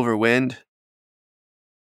Jonas Silverwind?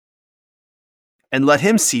 And let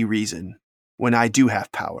him see reason when I do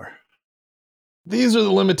have power. These are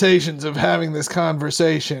the limitations of having this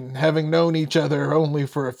conversation, having known each other only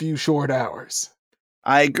for a few short hours.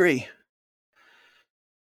 I agree.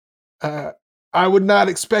 I would not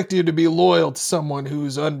expect you to be loyal to someone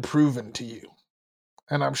who's unproven to you.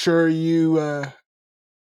 And I'm sure you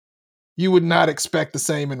would not expect the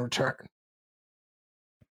same in return.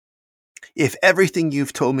 If everything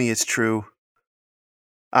you've told me is true,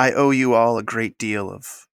 I owe you all a great deal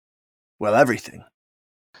of, well, everything.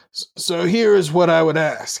 So here is what I would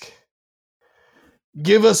ask.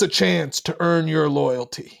 Give us a chance to earn your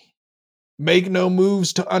loyalty. Make no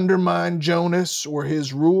moves to undermine Jonas or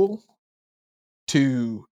his rule,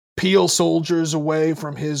 to peel soldiers away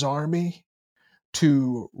from his army,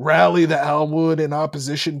 to rally the Owlwood in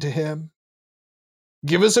opposition to him.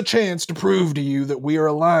 Give us a chance to prove to you that we are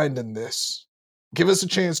aligned in this. Give us a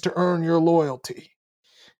chance to earn your loyalty.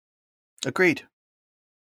 Agreed.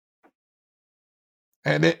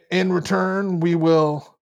 And in return, we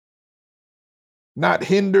will not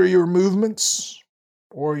hinder your movements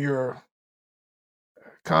or your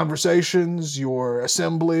conversations, your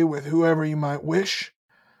assembly with whoever you might wish.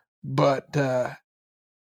 But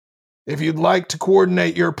if you'd like to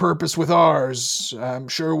coordinate your purpose with ours, I'm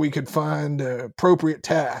sure we could find an appropriate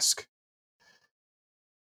task.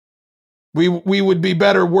 We would be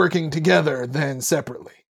better working together than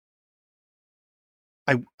separately.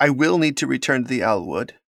 I will need to return to the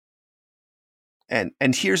Owlwood. And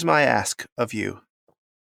here's my ask of you.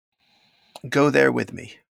 Go there with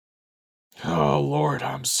me. Oh, Lord,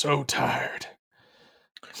 I'm so tired.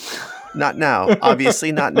 Not now.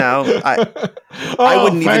 Obviously not now. I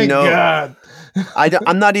wouldn't even know. God.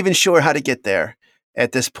 I'm not even sure how to get there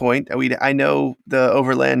at this point. I know the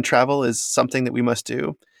overland travel is something that we must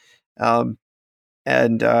do. And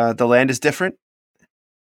the land is different.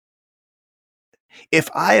 If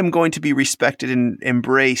I am going to be respected and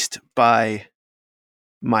embraced by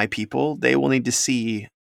my people, they will need to see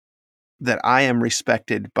that I am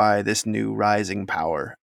respected by this new rising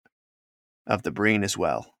power of the Breen as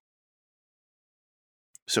well.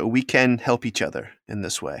 So we can help each other in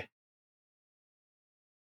this way.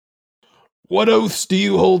 What oaths do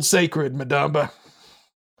you hold sacred, Madamba?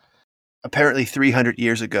 Apparently 300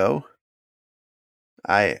 years ago,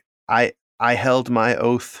 I held my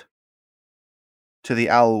oath to the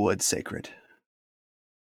Owlwood sacred.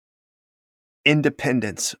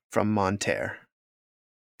 Independence from Monterre.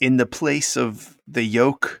 In the place of the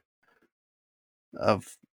yoke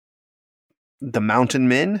of the mountain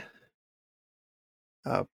men,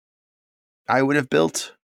 I would have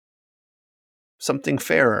built something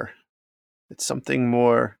fairer. It's something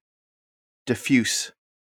more diffuse,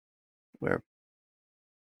 where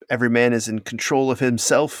every man is in control of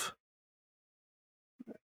himself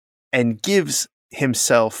and gives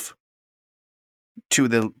himself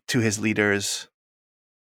to his leaders,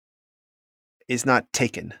 is not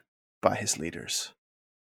taken by his leaders.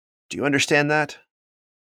 Do you understand that?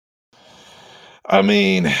 I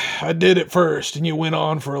mean, I did it first, and you went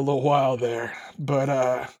on for a little while there.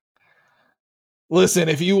 But, listen,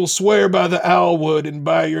 if you will swear by the Owlwood and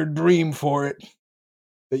by your dream for it,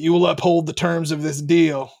 that you will uphold the terms of this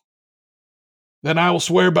deal, then I will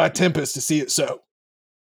swear by Tempest to see it so.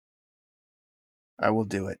 I will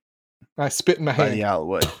do it. I spit in my By hand. the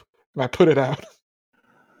Owlwood. And I put it out.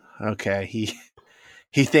 Okay,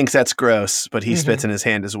 he thinks that's gross, but he spits in his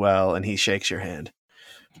hand as well, and he shakes your hand.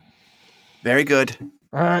 Very good.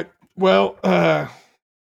 All right. Well,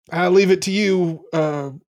 I'll leave it to you.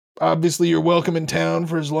 Obviously, you're welcome in town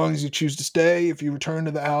for as long as you choose to stay. If you return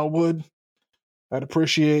to the Owlwood, I'd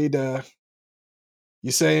appreciate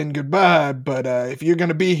you saying goodbye. But if you're going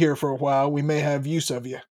to be here for a while, we may have use of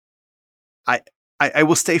you. I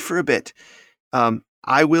will stay for a bit.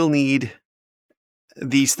 I will need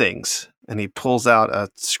these things. And he pulls out a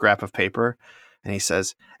scrap of paper and he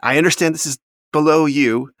says, I understand this is below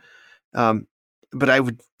you, but I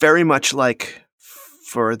would very much like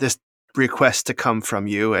for this request to come from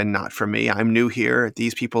you and not from me. I'm new here.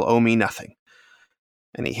 These people owe me nothing.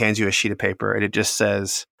 And he hands you a sheet of paper and it just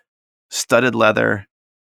says, studded leather,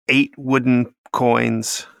 8 wooden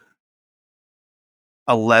coins,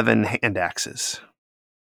 11 hand axes.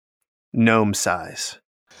 Gnome size.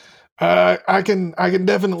 I can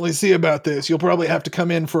definitely see about this. You'll probably have to come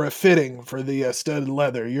in for a fitting for the studded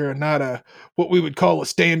leather. You're not what we would call a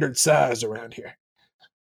standard size around here.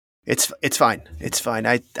 It's fine. It's fine.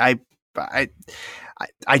 I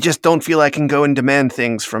just don't feel I can go and demand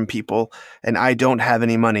things from people, and I don't have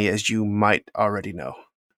any money, as you might already know.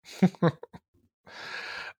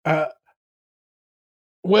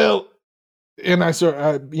 Well, and I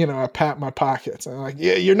pat my pockets. I'm like,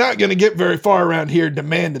 yeah, you're not going to get very far around here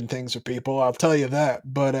demanding things of people. I'll tell you that.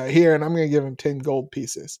 But here, and I'm going to give him 10 gold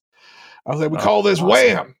pieces. I was like, we call this awesome.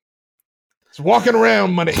 Wham. It's walking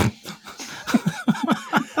around money.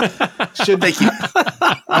 Thank you.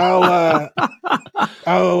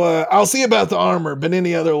 I'll see about the armor, but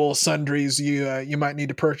any other little sundries you might need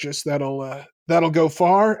to purchase, that'll go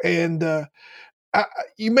far. And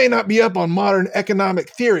you may not be up on modern economic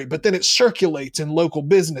theory, but then it circulates in local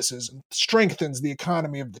businesses and strengthens the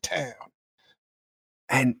economy of the town.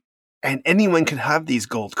 And anyone can have these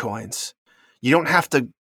gold coins. You don't have to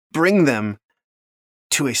bring them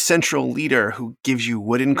to a central leader who gives you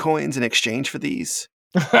wooden coins in exchange for these.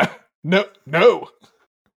 No.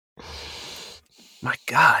 My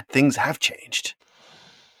God, things have changed.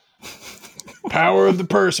 Power of the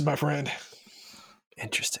purse, my friend.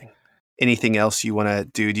 Interesting. Anything else you want to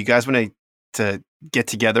do? Do you guys want to get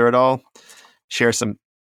together at all? Share some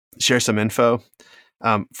info.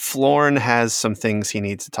 Florn has some things he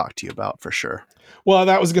needs to talk to you about for sure. Well,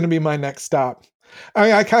 that was going to be my next stop.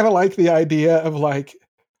 I kind of like the idea of like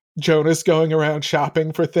Jonas going around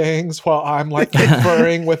shopping for things while I'm like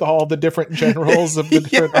conferring with all the different generals of the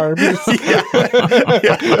different armies.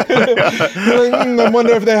 I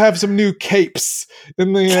wonder if they have some new capes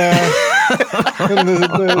in the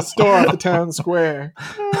store at the town square.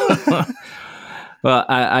 Well,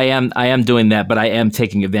 I am doing that, but I am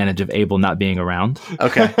taking advantage of Abel not being around.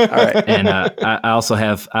 Okay, all right. And I also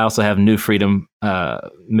have New Freedom. I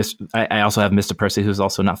also have Mr. Percy, who's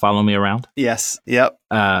also not following me around. Yes. Yep.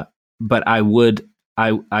 But I would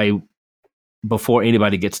before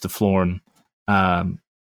anybody gets to Florn, I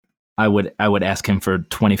would ask him for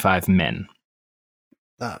 25 men.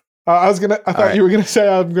 I thought you were gonna say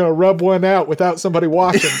I'm gonna rub one out without somebody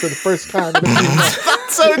watching for the first time in a few months.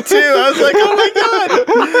 So too. I was like, oh my god,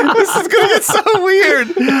 this is gonna get so weird.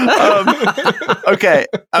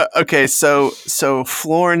 Okay. So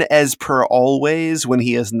Florn, as per always, when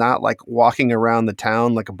he is not like walking around the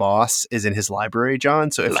town like a boss, is in his library,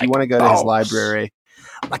 John. So if Like you want to go a to his boss. library,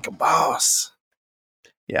 like a boss.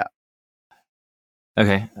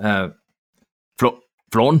 Okay.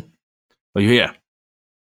 Florn, are you here?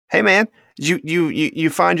 Hey man, did you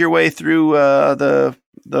find your way through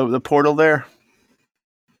the portal there?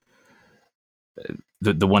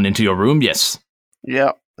 The one into your room? Yes.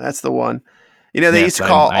 Yeah, that's the one. You know, they Yes, used to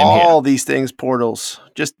call I'm here. all these things portals,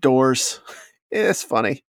 just doors. It's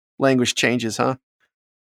funny. Language changes, huh?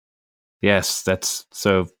 Yes, that's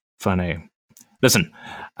so funny. Listen,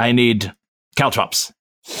 I need caltrops.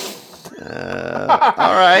 All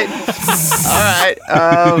right.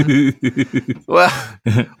 Well,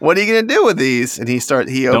 what are you gonna do with these? And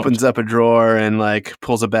he opens up a drawer and like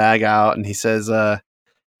pulls a bag out, and he says,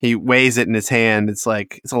 he weighs it in his hand. It's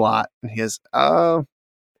like, it's a lot. And he goes, I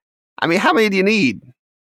mean, how many do you need?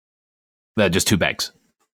 Just 2 bags.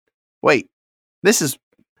 Wait, this is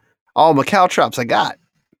all my caltrops I got.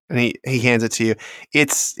 And he hands it to you.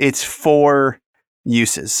 It's 4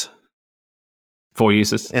 uses 4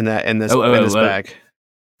 uses. in this Oh, bag.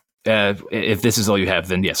 If this is all you have,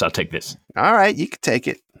 then yes, I'll take this. All right, you can take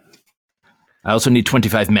it. I also need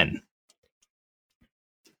 25 men.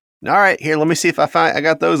 All right, here, let me see if I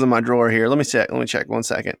got those in my drawer here. Let me check 1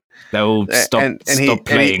 second. Oh, stop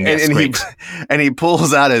playing. Yes, great. And he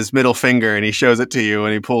pulls out his middle finger and he shows it to you,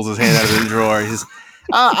 and he pulls his hand out of the drawer. He says,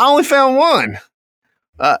 I only found 1.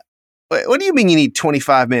 What do you mean you need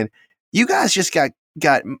 25 men? You guys just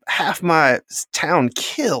got half my town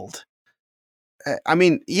killed. I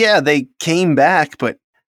mean, yeah, they came back, but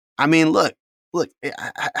I mean, look,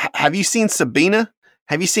 have you seen Sabina?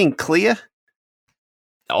 Have you seen Clea?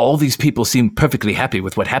 All these people seem perfectly happy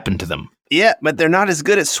with what happened to them. Yeah, but they're not as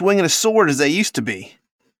good at swinging a sword as they used to be.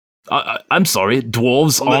 I'm sorry,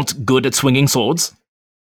 dwarves aren't good at swinging swords?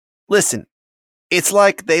 Listen, it's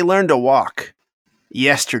like they learned to walk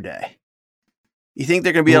yesterday. You think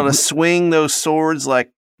they're going to be able to swing those swords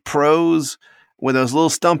like pros with those little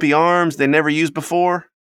stumpy arms they never used before?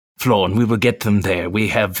 Florn, we will get them there. We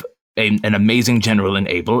have an amazing general in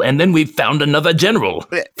Abel, and then we've found another general,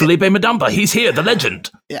 Felipe Madamba. He's here, the legend.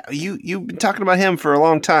 Yeah, you've been talking about him for a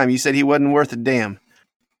long time. You said he wasn't worth a damn.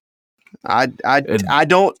 I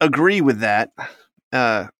don't agree with that,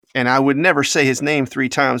 and I would never say his name 3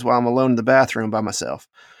 times while I'm alone in the bathroom by myself.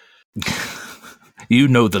 You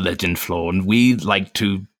know the legend, Florn. We like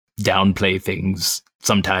to downplay things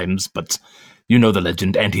sometimes, but you know the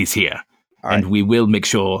legend, and he's here. All and right. we will make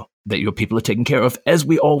sure that your people are taken care of, as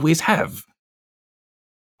we always have.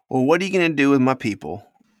 Well, what are you going to do with my people?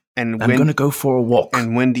 And I'm going to go for a walk.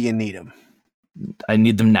 And when do you need them? I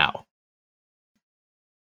need them now.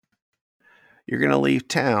 You're going to leave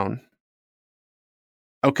town.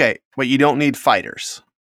 Okay, but you don't need fighters.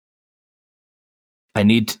 I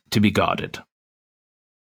need to be guarded.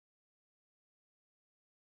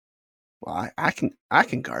 Well, I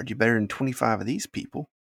can guard you better than 25 of these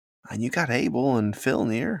people. And you got Abel and Phil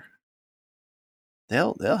near.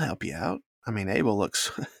 They'll help you out. I mean, Abel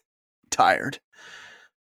looks tired,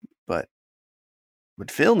 but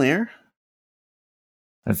Phil near.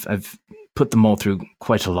 I've put them all through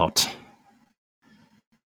quite a lot,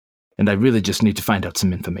 and I really just need to find out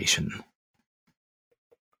some information.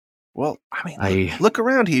 Well, I mean, look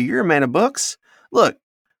around here. You're a man of books. Look.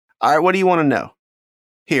 All right, what do you want to know?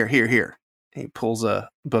 Here. He pulls a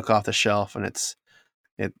book off the shelf, and it's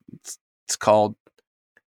called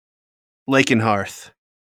Lakenhearth,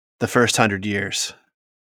 the First 100 Years.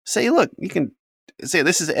 Say, look, you can say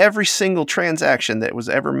this is every single transaction that was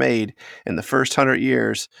ever made in the first 100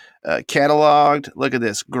 years, cataloged. Look at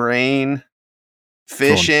this: grain,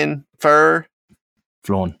 fishing, fur.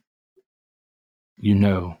 Florn, you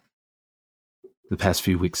know, the past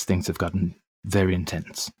few weeks things have gotten very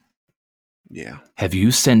intense. Yeah. Have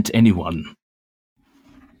you sent anyone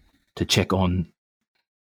to check on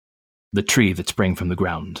the tree that sprang from the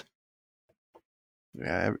ground?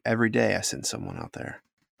 Yeah, every day I send someone out there.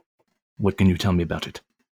 What can you tell me about it?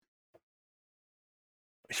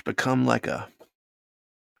 It's become like a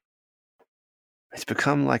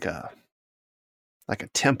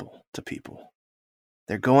temple to people.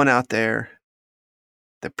 They're going out there,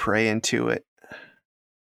 they're praying to it.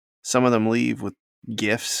 Some of them leave with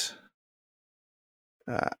gifts.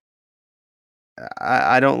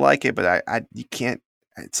 I don't like it, but you can't.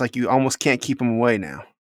 It's like you almost can't keep them away now.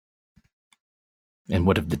 And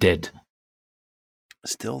what of the dead?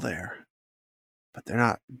 Still there, but they're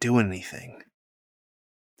not doing anything.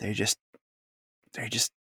 They're just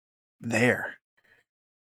there,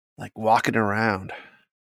 like walking around.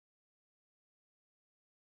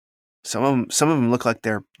 Some of them look like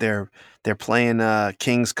they're playing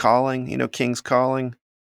King's Calling. You know King's Calling?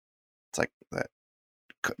 It's like that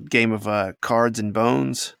game of cards and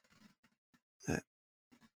bones.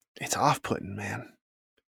 It's off-putting, man.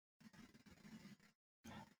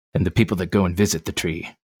 And the people that go and visit the tree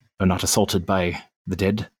are not assaulted by the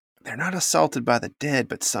dead? They're not assaulted by the dead,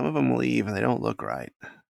 but some of them leave and they don't look right.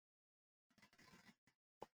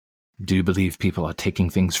 Do you believe people are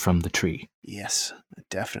taking things from the tree? Yes,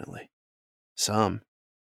 definitely. Some.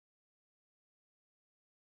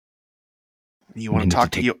 You want to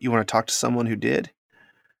talk? You want to talk to someone who did?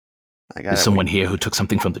 Is someone here who took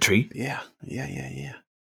something from the tree? Yeah.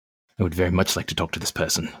 I would very much like to talk to this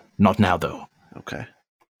person. Not now, though. Okay.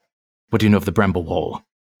 What do you know of the Bramble Wall?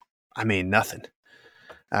 I mean, nothing.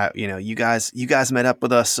 You guys met up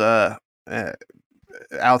with us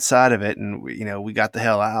outside of it, and we got the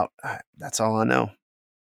hell out. That's all I know.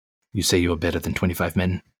 You say you are better than 25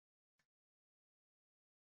 men?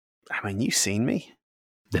 I mean, you've seen me.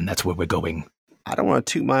 Then that's where we're going. I don't want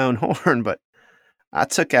to toot my own horn, but I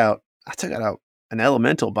took out an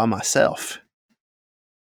elemental by myself.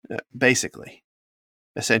 Basically.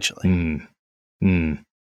 Essentially.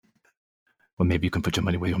 Well, maybe you can put your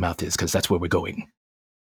money where your mouth is, because that's where we're going.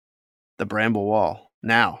 The Bramble Wall.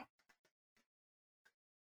 Now.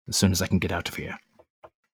 As soon as I can get out of here.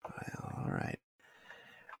 Well, all right.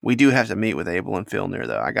 We do have to meet with Abel and Filnir,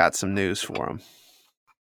 though. I got some news for them.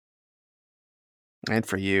 And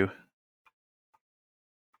for you.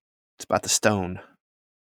 It's about the stone.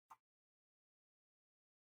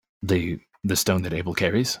 The stone that Abel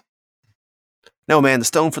carries? No, man, the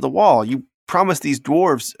stone for the wall. You promised these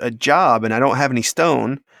dwarves a job, and I don't have any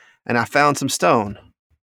stone, and I found some stone.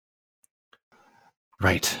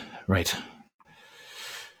 Right. All right.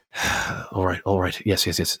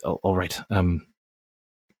 Yes. All right.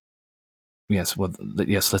 Yes, well,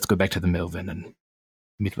 yes, let's go back to the mill then and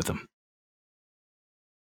meet with them.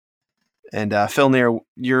 And Filnir,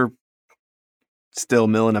 you're still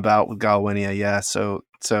milling about with Galwinia, yeah. So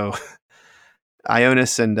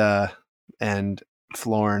Ionis and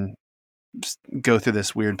Florin go through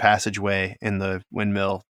this weird passageway in the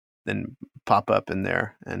windmill, then pop up in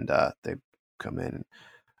there, and they come in. And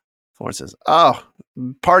Florin says, "Oh,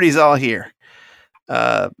 party's all here.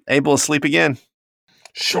 Able to sleep again?"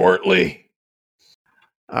 Shortly.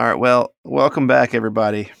 All right. Well, welcome back,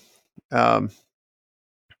 everybody.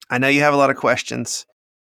 I know you have a lot of questions.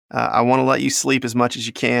 I want to let you sleep as much as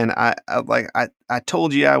you can. I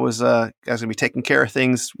told you I was going to be taking care of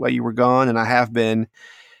things while you were gone, and I have been.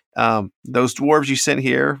 Those dwarves you sent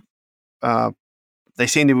here, they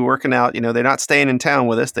seem to be working out. They're not staying in town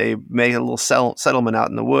with us. They made a little settlement out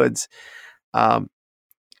in the woods.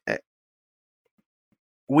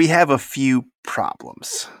 We have a few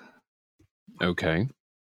problems. Okay.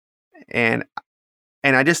 And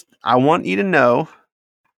I want you to know,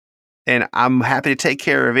 and I'm happy to take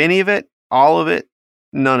care of any of it, all of it,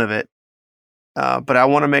 none of it. But I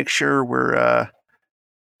want to make sure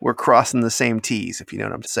we're crossing the same T's, if you know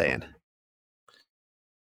what I'm saying.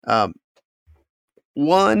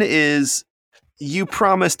 One is, you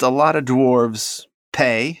promised a lot of dwarves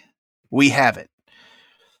pay. We have it.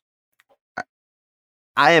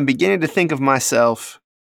 I am beginning to think of myself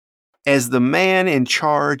as the man in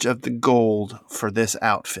charge of the gold for this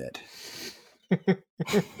outfit.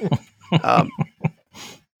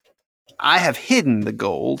 I have hidden the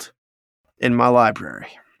gold in my library.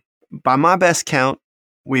 By my best count,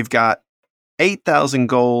 we've got 8,000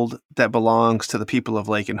 gold that belongs to the people of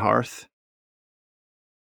Lake and Hearth,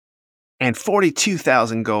 and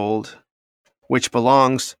 42,000 gold, which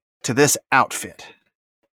belongs to this outfit.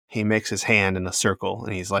 He makes his hand in a circle,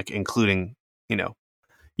 and he's like including,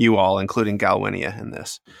 you all, including Galwinia in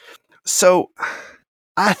this. So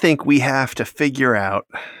I think we have to figure out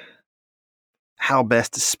how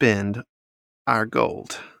best to spend our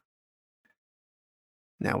gold.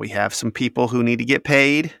 Now we have some people who need to get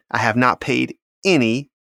paid. I have not paid any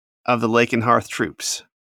of the Lake and Hearth troops.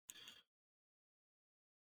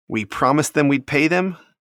 We promised them we'd pay them.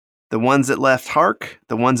 The ones that left Hark,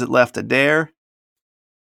 the ones that left Adair,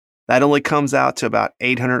 that only comes out to about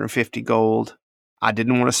 850 gold. I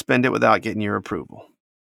didn't want to spend it without getting your approval.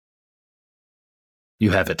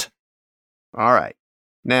 You have it. All right.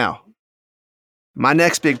 Now, my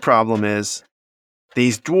next big problem is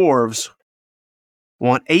these dwarves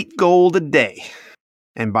want 8 gold a day.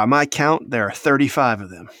 And by my count, there are 35 of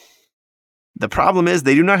them. The problem is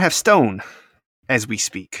they do not have stone as we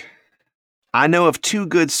speak. I know of 2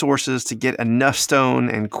 good sources to get enough stone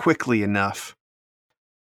and quickly enough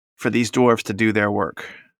for these dwarves to do their work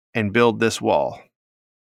and build this wall.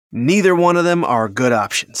 Neither one of them are good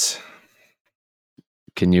options.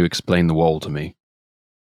 Can you explain the wall to me?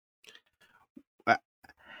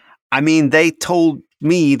 I mean, they told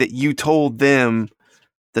me that you told them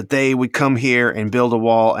that they would come here and build a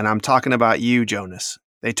wall, and I'm talking about you, Jonas.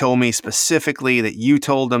 They told me specifically that you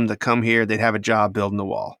told them to come here, they'd have a job building the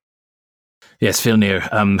wall. Yes,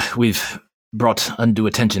 Filnir, we've brought undue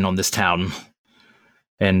attention on this town,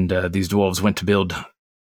 and these dwarves went to build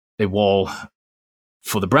a wall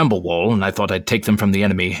for the Bramble Wall, and I thought I'd take them from the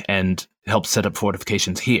enemy and help set up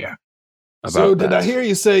fortifications here. So did I hear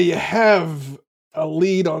you say you have a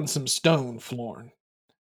lead on some stone, Florn?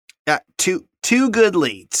 Two good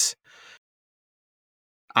leads.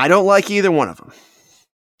 I don't like either one of them.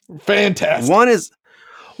 Fantastic.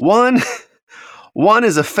 One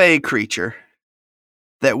is a fey creature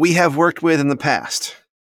that we have worked with in the past.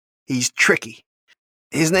 He's tricky.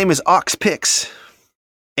 His name is Oxpix,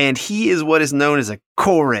 and he is what is known as a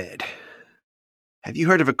Kored. Have you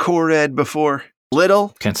heard of a Kored before? Little.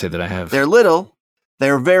 Can't say that I have. They're little,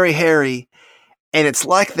 they're very hairy, and it's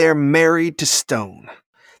like they're married to stone.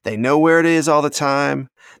 They know where it is all the time.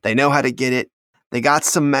 They know how to get it. They got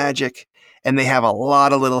some magic, and they have a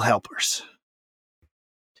lot of little helpers.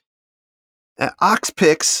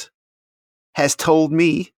 Oxpix has told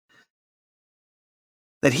me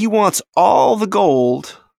that he wants all the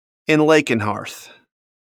gold in Lake and Hearth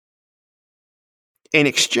in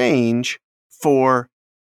exchange for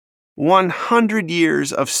 100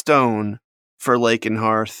 years of stone for Lake and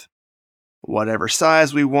Hearth, whatever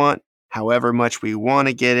size we want, however much we want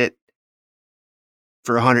to get it,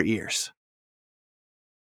 for 100 years.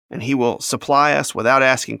 And he will supply us without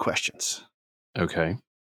asking questions. Okay.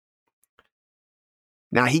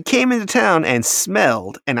 Now, he came into town and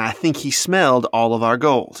smelled, and I think he smelled all of our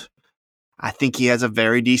gold. I think he has a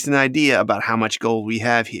very decent idea about how much gold we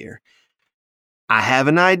have here. I have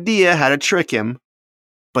an idea how to trick him,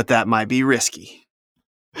 but that might be risky.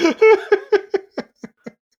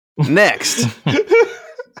 Next.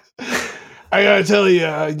 I gotta tell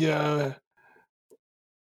you,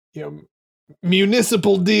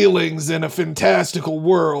 municipal dealings in a fantastical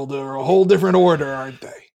world are a whole different order, aren't they?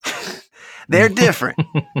 They're different.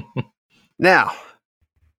 Now,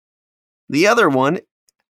 the other one,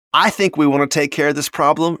 I think we want to take care of this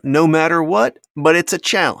problem no matter what, but it's a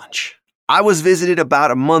challenge. I was visited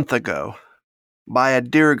about a month ago by a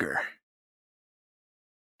Dirger.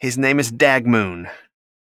 His name is Dagmoon.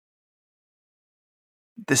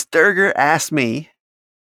 This Dirger asked me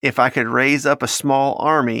if I could raise up a small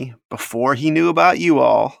army before he knew about you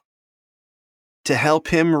all to help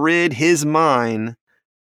him rid his mine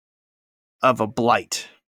of a blight.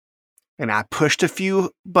 And I pushed a few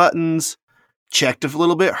buttons, checked a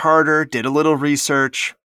little bit harder, did a little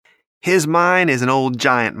research. His mine is an old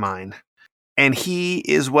giant mine, and he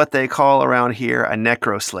is what they call around here a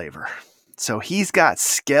necroslaver. So he's got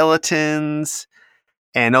skeletons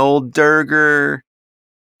and old Durger,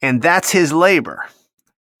 and that's his labor.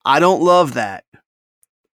 I don't love that.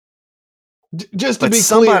 Just to be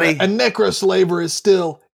clear, a necroslaver is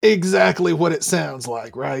still exactly what it sounds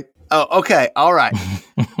like, right? Oh, okay. All right.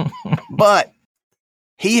 But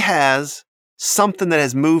he has something that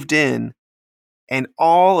has moved in, and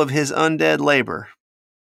all of his undead labor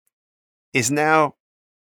is now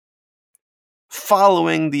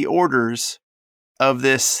following the orders of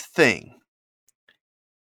this thing.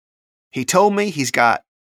 He told me he's got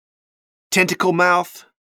tentacle mouth,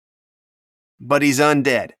 but he's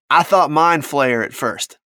undead. I thought Mind Flayer at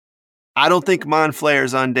first. I don't think Mind Flayer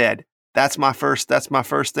is undead. That's my first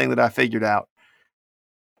thing that I figured out.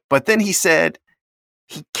 But then he said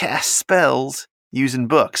he casts spells using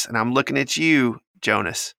books, and I'm looking at you,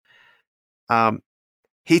 Jonas.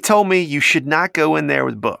 He told me you should not go in there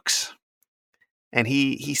with books. And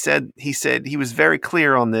he said he was very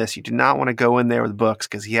clear on this. You do not want to go in there with books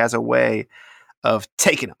because he has a way of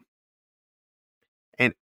taking them.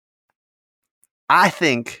 I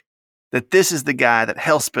think that this is the guy that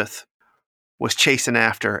Elspeth was chasing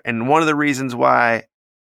after, and one of the reasons why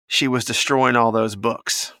she was destroying all those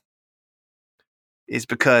books is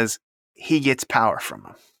because he gets power from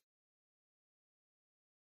them.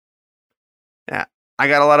 Yeah, I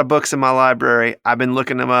got a lot of books in my library. I've been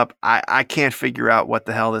looking them up. I can't figure out what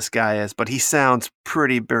the hell this guy is, but he sounds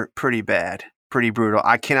pretty bad, pretty brutal.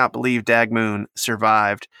 I cannot believe Dagmoon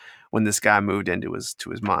survived when this guy moved into his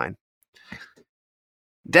mind.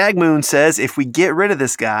 Dagmoon says if we get rid of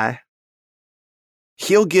this guy,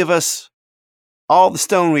 he'll give us all the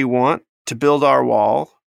stone we want to build our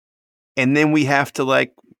wall, and then we have to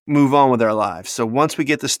move on with our lives. So once we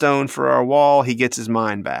get the stone for our wall, he gets his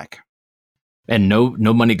mind back. And no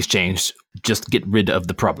money exchange, just get rid of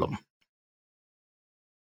the problem.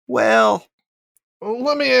 Well,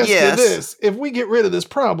 let me ask you this. If we get rid of this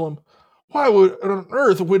problem, why on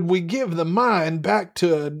earth would we give the mine back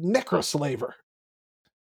to a necroslaver?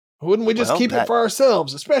 Wouldn't we just keep it for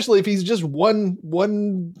ourselves, especially if he's just one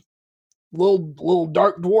little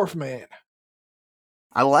dark dwarf man?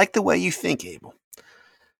 I like the way you think, Abel.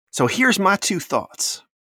 So here's my two thoughts.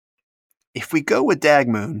 If we go with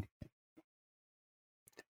Dagmoon,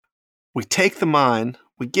 we take the mine,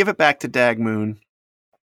 we give it back to Dagmoon.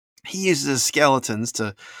 He uses his skeletons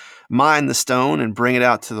to mine the stone and bring it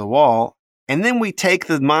out to the wall, and then we take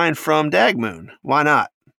the mine from Dagmoon. Why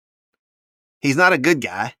not? He's not a good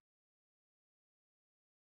guy.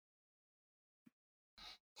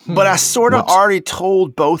 But I sort of already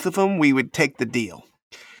told both of them we would take the deal.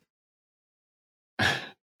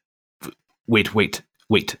 Wait.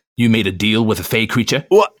 You made a deal with a fey creature?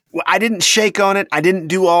 Well, I didn't shake on it. I didn't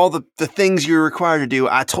do all the things you're required to do.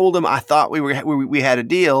 I told them I thought we had a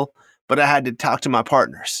deal, but I had to talk to my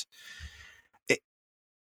partners.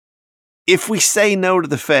 If we say no to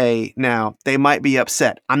the Fae now, they might be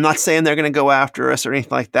upset. I'm not saying they're going to go after us or anything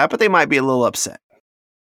like that, but they might be a little upset.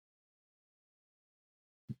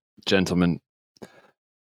 Gentlemen,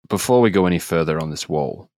 before we go any further on this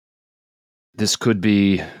wall, this could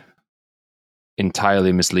be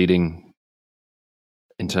entirely misleading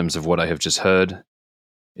in terms of what I have just heard.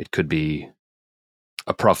 It could be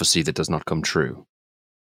a prophecy that does not come true.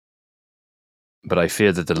 But I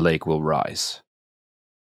fear that the lake will rise,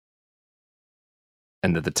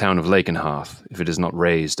 and that the town of Lakenhearth, if it is not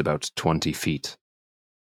raised about 20 feet,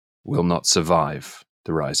 will not survive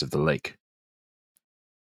the rise of the lake.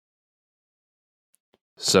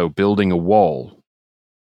 So building a wall,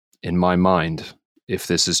 in my mind, if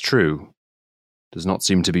this is true, does not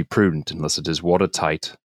seem to be prudent unless it is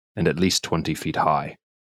watertight and at least 20 feet high.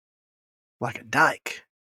 Like a dike.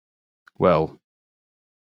 Well,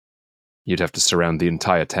 you'd have to surround the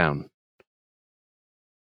entire town.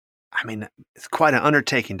 I mean, it's quite an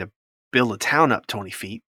undertaking to build a town up 20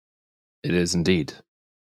 feet. It is indeed.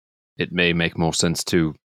 It may make more sense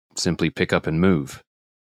to simply pick up and move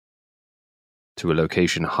to a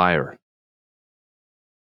location higher.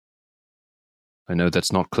 I know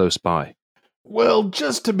that's not close by. Well,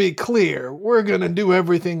 just to be clear, we're going to do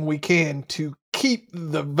everything we can to keep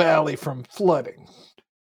the valley from flooding.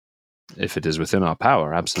 If it is within our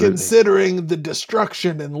power, absolutely. Considering the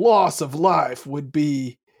destruction and loss of life would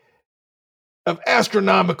be of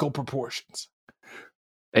astronomical proportions.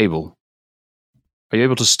 Abel, are you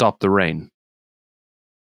able to stop the rain?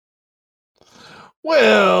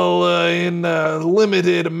 Well, in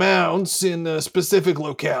limited amounts in specific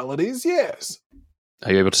localities, yes.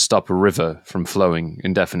 Are you able to stop a river from flowing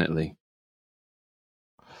indefinitely?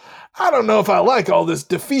 I don't know if I like all this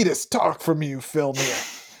defeatist talk from you,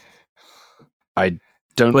 Filmir. I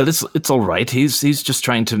don't... Well, it's all right. He's just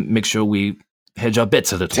trying to make sure we hedge our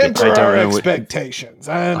bets a little bit. Temper our expectations.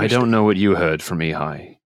 I don't know what you heard from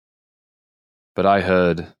Ehi, but I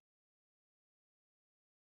heard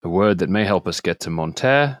a word that may help us get to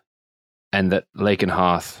Monterre, and that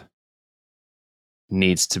Lakenhearth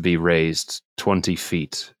needs to be raised 20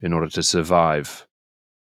 feet in order to survive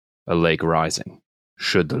a lake rising,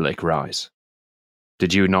 should the lake rise.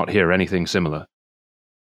 Did you not hear anything similar?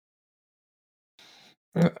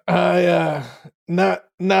 Not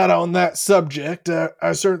on that subject.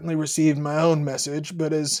 I certainly received my own message,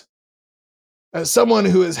 but as someone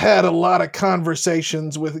who has had a lot of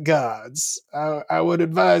conversations with gods, I would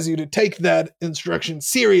advise you to take that instruction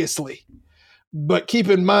seriously. But keep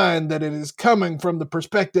in mind that it is coming from the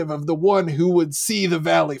perspective of the one who would see the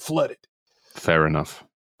valley flooded. Fair enough.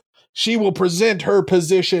 She will present her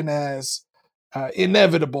position as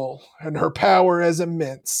inevitable, and her power as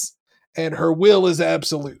immense, and her will is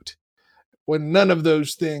absolute, when none of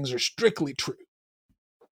those things are strictly true.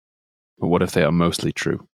 But what if they are mostly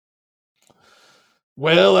true?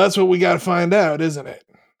 Well, that's what we got to find out, isn't it?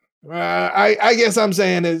 I guess I'm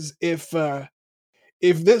saying is if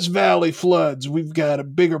this valley floods, we've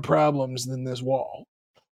got bigger problems than this wall.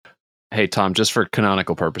 Hey, Tom, just for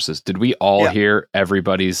canonical purposes, did we all hear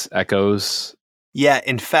everybody's echoes? Yeah,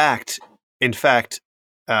 in fact,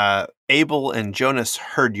 Abel and Jonas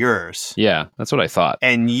heard yours. Yeah, that's what I thought.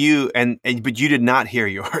 And but you did not hear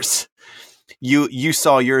yours. You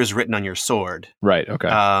saw yours written on your sword. Right,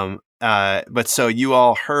 okay. But so you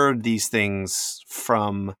all heard these things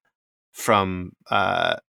from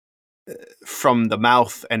the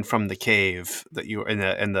mouth and from the cave that you were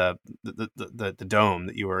in the dome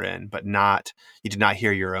that you were in, but you did not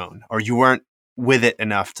hear your own, or you weren't with it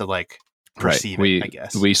enough to like perceive it, I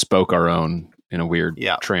guess. We spoke our own in a weird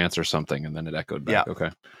trance or something, and then it echoed back. Yeah. Okay.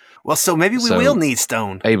 Well, so maybe we will need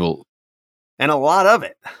stone. Abel. And a lot of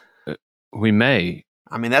it. We may.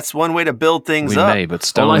 I mean, that's one way to build things up. We may, but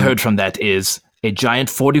stone... All I heard from that is a giant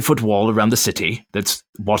 40-foot wall around the city that's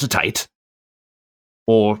watertight,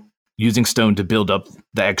 or using stone to build up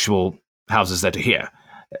the actual houses that are here.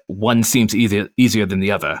 One seems easier than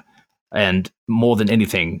the other, and more than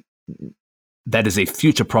anything, that is a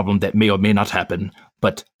future problem that may or may not happen,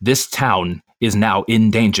 but this town is now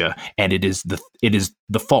in danger, and it is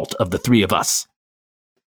the fault of the three of us.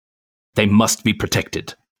 They must be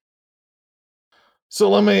protected.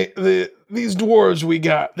 So these dwarves we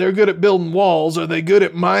got, they're good at building walls. Are they good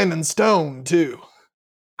at mining stone too?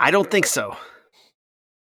 I don't think so.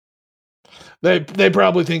 They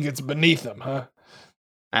probably think it's beneath them, huh?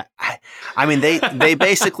 I mean, they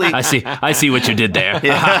basically. I see what you did there.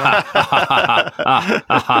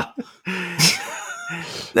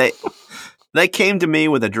 They came to me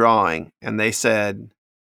with a drawing, and they said,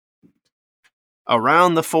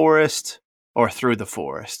 around the forest or through the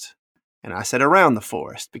forest. And I said around the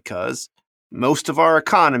forest because most of our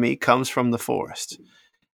economy comes from the forest.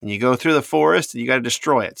 And you go through the forest and you got to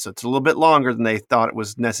destroy it. So it's a little bit longer than they thought it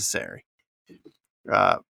was necessary.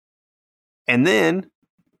 And then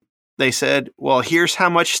they said, well, here's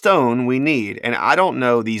how much stone we need. And I don't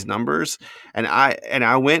know these numbers. And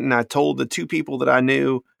I went and I told the two people that I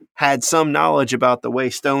knew had some knowledge about the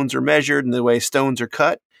way stones are measured and the way stones are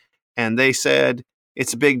cut. And they said,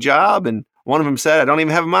 it's a big job. And one of them said, I don't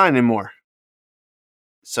even have a mine anymore.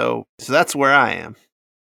 So that's where I am.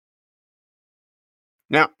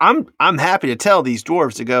 Now, I'm happy to tell these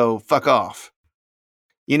dwarves to go fuck off.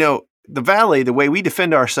 You know, the valley, the way we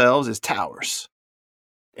defend ourselves is towers.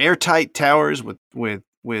 Airtight towers with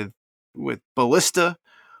ballista,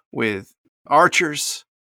 with archers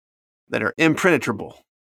that are impenetrable.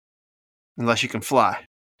 Unless you can fly.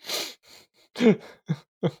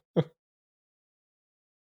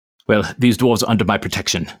 Well, these dwarves are under my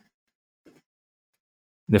protection.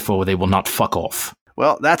 Therefore, they will not fuck off.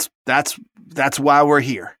 Well, that's why we're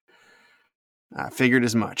here. I figured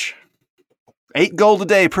as much. 8 gold a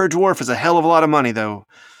day per dwarf is a hell of a lot of money, though,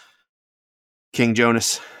 King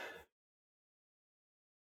Jonas.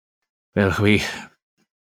 Well,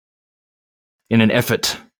 in an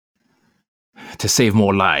effort to save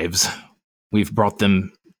more lives, we've brought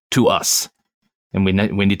them to us, and we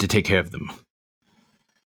need to take care of them.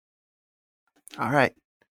 All right.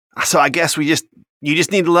 So I guess you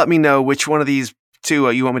just need to let me know which one of these two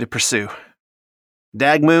you want me to pursue.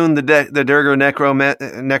 Dagmoon, the Durgo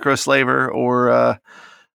Necroslaver,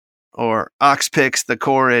 or Oxpix, the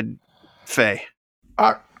Korrid Fae.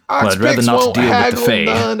 I'd rather not deal with the Fae.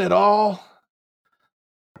 None at all.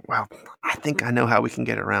 Well, I think I know how we can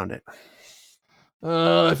get around it.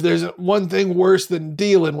 If there's one thing worse than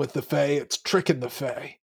dealing with the Fae, it's tricking the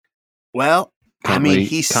Fae. Well, Can't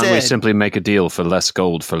we simply make a deal for less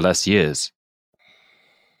gold for less years?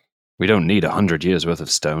 We don't need 100 years worth of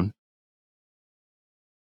stone.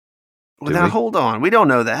 Well, now hold on. We don't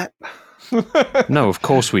know that. No, of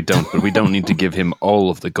course we don't, but we don't need to give him all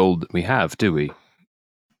of the gold that we have, do we?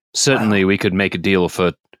 Certainly we could make a deal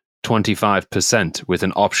for 25% with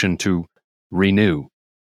an option to renew.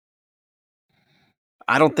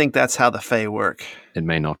 I don't think that's how the Fae work. It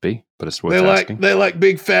may not be, but it's worth asking. They like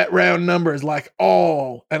big fat round numbers, like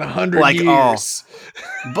all and 100 like years.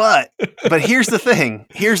 All. But here's the thing.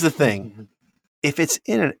 Here's the thing. If it's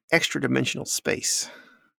in an extra dimensional space,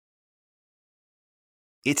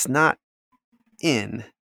 it's not in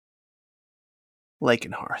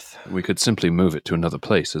Lakenhearth. We could simply move it to another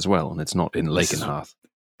place as well, and it's not in Lakenhearth.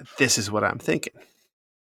 This is what I'm thinking.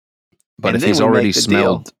 But if he's already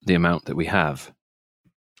smelled the amount that we have...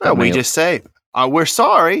 we just say, we're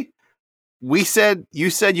sorry. You said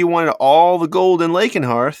you wanted all the gold in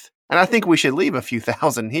Lakenhearth, and I think we should leave a few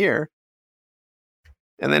thousand here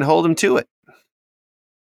and then hold him to it.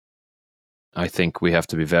 I think we have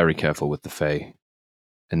to be very careful with the Fae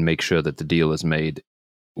and make sure that the deal is made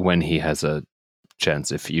when he has a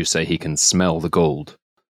chance. If you say he can smell the gold,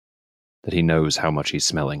 that he knows how much he's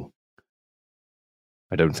smelling.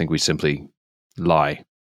 I don't think we simply lie.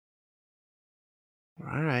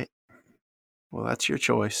 All right. Well, that's your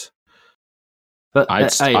choice. But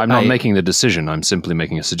I'm not making the decision. I'm simply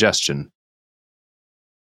making a suggestion.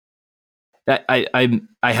 I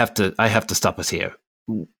have to stop us here.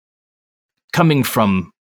 Coming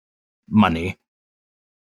from money,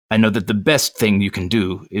 I know that the best thing you can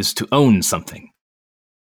do is to own something.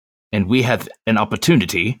 And we have an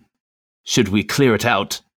opportunity, should we clear it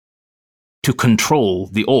out, to control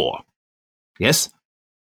the ore. Yes?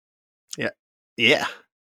 Yeah,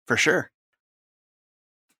 for sure.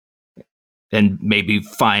 And maybe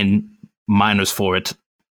find miners for it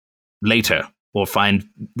later, or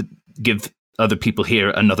give other people here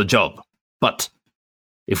another job. But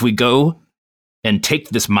if we go and take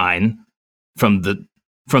this mine from the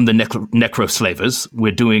necroslavers,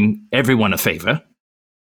 we're doing everyone a favor,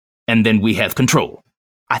 and then we have control.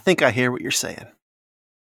 I think I hear what you're saying.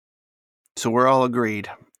 So we're all agreed.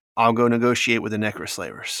 I'll go negotiate with the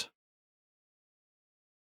necroslavers.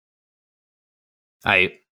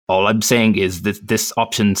 All I'm saying is that this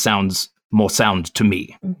option sounds more sound to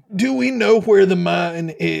me. Do we know where the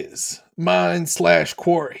mine is?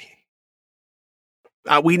 Mine/quarry?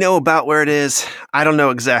 We know about where it is. I don't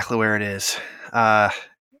know exactly where it is. I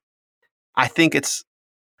think it's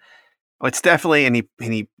definitely, and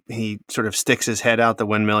he sort of sticks his head out the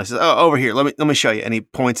windmill. He says, "Oh, over here. Let me show you." And he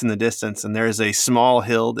points in the distance, and there's a small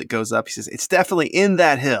hill that goes up. He says, "It's definitely in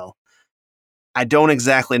that hill. I don't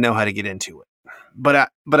exactly know how to get into it, but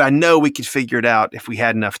I know we could figure it out if we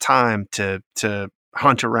had enough time to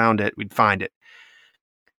hunt around it. We'd find it.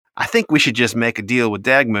 I think we should just make a deal with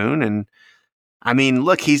Dagmoon, and I mean,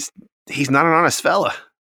 look, he's not an honest fella.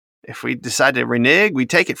 If we decide to renege, we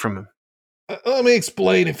take it from him." Let me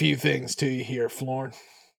explain a few things to you here, Florin.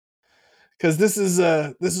 Because this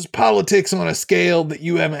is politics on a scale that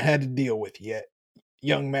you haven't had to deal with yet,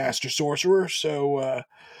 young master sorcerer. So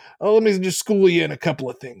let me just school you in a couple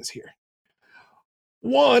of things here.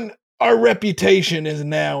 One, our reputation is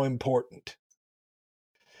now important.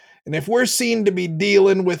 And if we're seen to be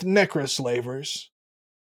dealing with necroslavers,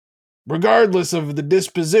 regardless of the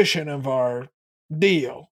disposition of our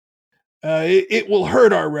deal, it will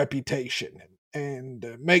hurt our reputation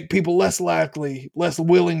and make people less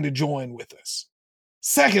willing to join with us.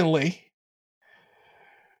 Secondly,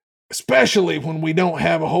 especially when we don't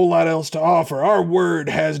have a whole lot else to offer, our word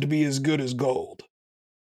has to be as good as gold.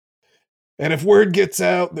 And if word gets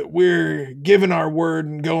out that we're giving our word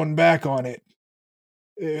and going back on it,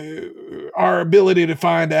 our ability to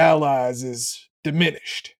find allies is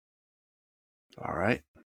diminished. All right.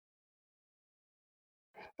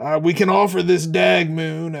 We can offer this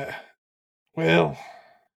Dagmoon, well,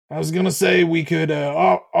 I was going to say we could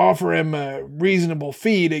offer him a reasonable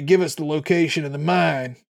fee to give us the location of the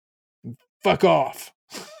mine. Fuck off.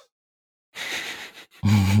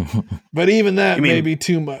 But even that may be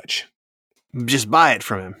too much. Just buy it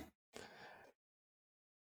from him.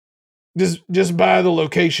 Just buy the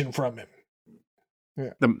location from him.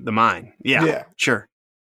 Yeah. The mine. Yeah. Sure.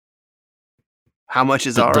 How much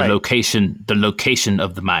is all right? The location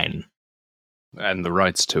of the mine. And the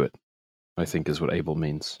rights to it, I think is what Abel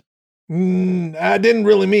means. I didn't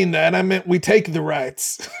really mean that. I meant we take the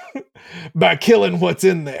rights by killing what's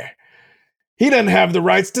in there. He doesn't have the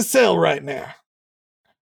rights to sell right now.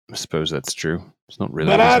 I suppose that's true. It's not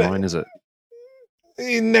really his mine, is it?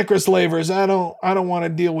 Necroslavers, I don't want to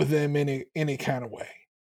deal with them any kind of way.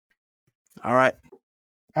 All right.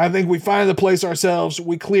 I think we find the place ourselves,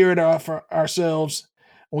 we clear it off ourselves,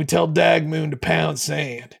 and we tell Dagmoon to pound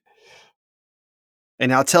sand.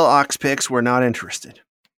 And I'll tell Oxpix we're not interested.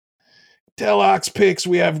 Tell Oxpix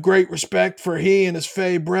we have great respect for he and his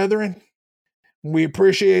Fey brethren. We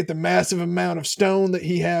appreciate the massive amount of stone that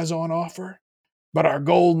he has on offer, but our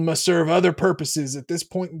gold must serve other purposes at this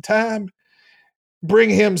point in time. Bring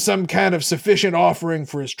him some kind of sufficient offering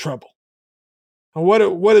for his trouble. What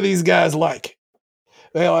do these guys like?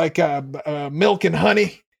 They like milk and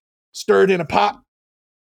honey stirred in a pot?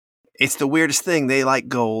 It's the weirdest thing. They like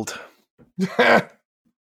gold.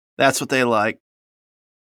 That's what they like.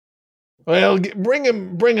 Well, bring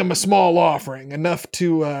him a small offering, enough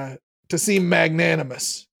to seem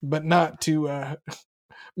magnanimous, but not to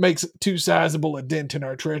make too sizable a dent in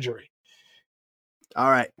our treasury.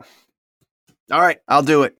 All right, I'll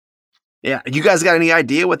do it. Yeah, you guys got any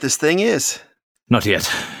idea what this thing is? Not yet,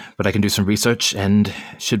 but I can do some research, and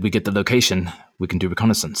should we get the location, we can do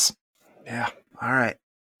reconnaissance. Yeah, all right.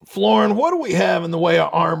 Florin, what do we have in the way of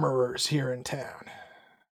armorers here in town?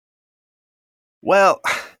 Well,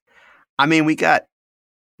 I mean, we got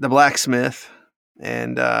the blacksmith,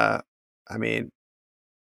 and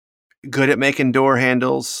good at making door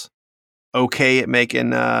handles, okay at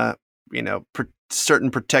making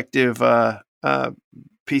certain protective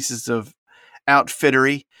pieces of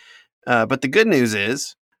outfittery. But the good news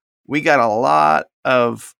is we got a lot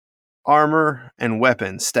of armor and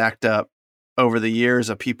weapons stacked up over the years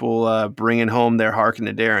of people bringing home their Harkin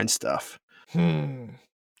to Dare and stuff.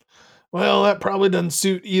 Well, that probably doesn't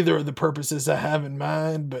suit either of the purposes I have in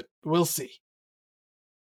mind, but we'll see.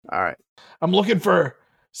 All right. I'm looking for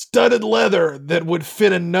studded leather that would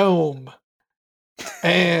fit a gnome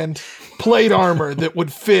and plate armor that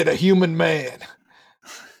would fit a human man.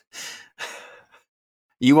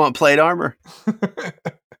 You want plate armor?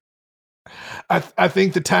 I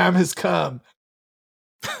think the time has come.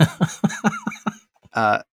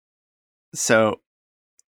 So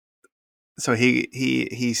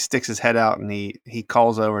he sticks his head out and he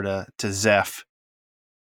calls over to Zeph,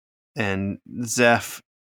 and Zeph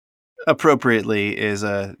appropriately is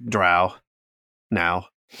a drow now.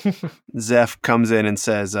 Zeph comes in and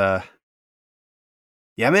says, yeah,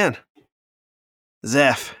 man,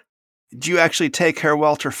 Zeph, did you actually take Herr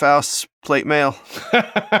Walter Faust's plate mail?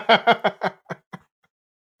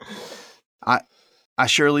 I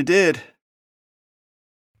surely did.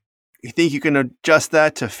 You think you can adjust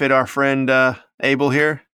that to fit our friend Abel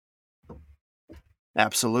here?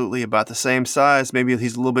 Absolutely, about the same size. Maybe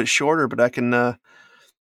he's a little bit shorter, but I can.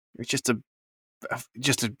 It's just a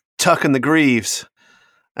tuck in the greaves.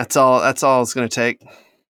 That's all it's going to take.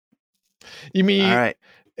 You mean? All right.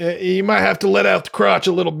 You might have to let out the crotch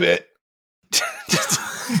a little bit.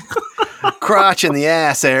 Crotch in the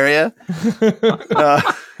ass area.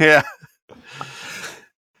 Yeah.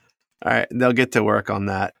 All right, they'll get to work on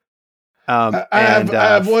that. I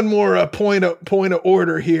have one more point of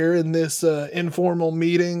order here in this informal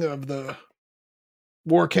meeting of the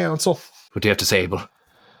War Council. What do you have to say, Abel?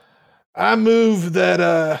 I move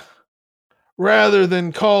that rather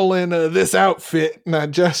than call in this outfit, and I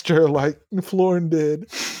gesture like Florin did,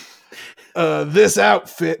 this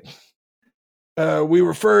outfit, we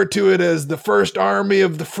refer to it as the First Army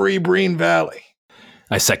of the Free Breen Valley.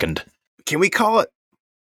 I second. Can we call it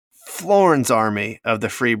Florin's Army of the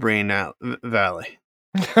Free Breen Valley?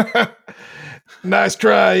 Nice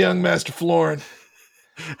try, young Master Florin.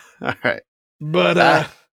 All right. But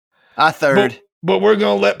I third. But we're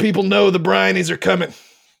going to let people know the Bryonies are coming.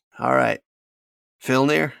 All right.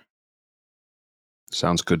 Filnir?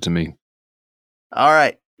 Sounds good to me. All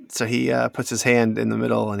right. So he puts his hand in the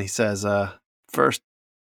middle and he says, First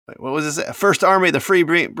Army of the Free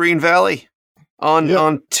Breen Valley?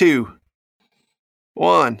 On 2.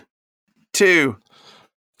 1, 2.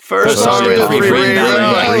 First Army of the Free Breen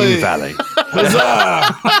Valley.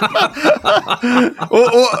 Huzzah!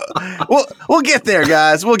 We'll get there,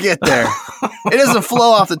 guys. We'll get there. It doesn't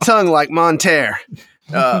flow off the tongue like Monterre.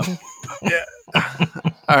 Yeah.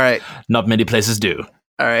 All right. Not many places do.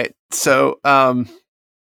 All right. So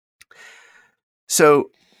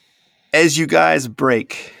as you guys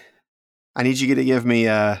break, I need you to give me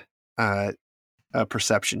a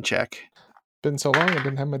perception check. Been so long, I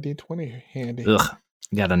didn't have my D20 handy. Ugh.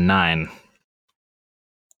 Got a 9.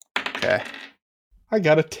 Okay. I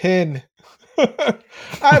got a 10. I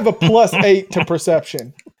have a +8 to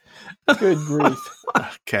perception. Good grief.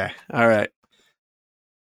 Okay. All right.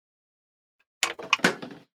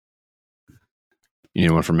 You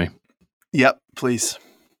need one from me? Yep, please.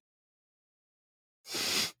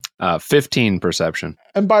 15 perception.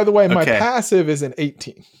 And by the way, my Okay. passive is an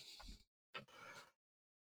 18.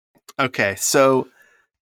 Okay. So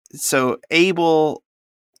Abel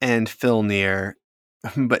and Filnir,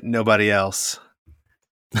 but nobody else.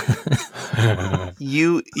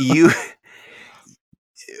 You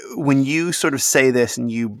when you sort of say this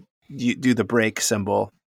and you do the break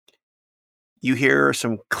symbol, you hear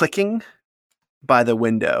some clicking by the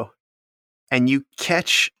window and you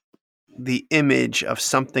catch the image of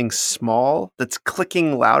something small that's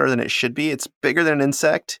clicking louder than it should be. It's bigger than an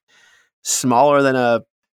insect, smaller than a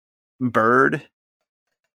bird,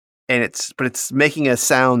 and it's making a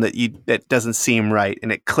sound that doesn't seem right,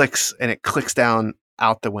 and it clicks down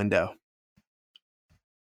out the window.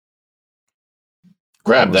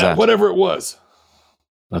 Grab What was that, that? whatever it was.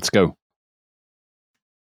 Let's go.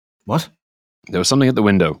 What? There was something at the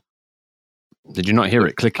window. Did you not hear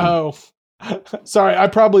it clicking? Oh, sorry. I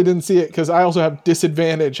probably didn't see it because I also have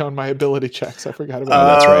disadvantage on my ability checks. I forgot about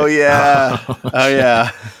that. that's right. Oh yeah. Oh yeah.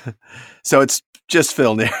 So it's just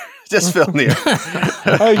Filnir. just Filnir.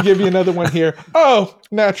 I'll give you another one here. Oh,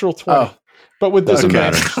 natural 20. Oh. But with Doesn't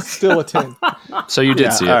disadvantage, still a 10. So you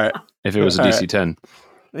did see it. All right. If it was a All DC right. 10.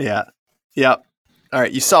 Yeah. Yep. All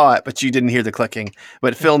right. You saw it, but you didn't hear the clicking.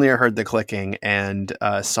 But Filnir heard the clicking and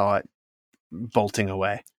saw it bolting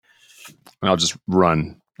away. And I'll just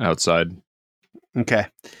run outside. Okay.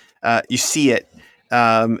 You see it.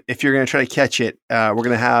 If you're going to try to catch it, we're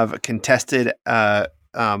going to have a contested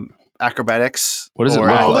acrobatics. What does it or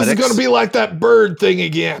look like? Oh, this is athletics. going to be like that bird thing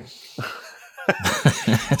again.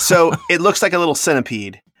 So it looks like a little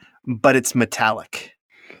centipede, but it's metallic.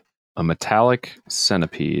 A metallic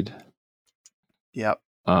centipede. Yep.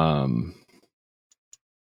 Um,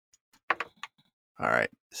 All right.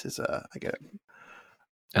 This is I get it.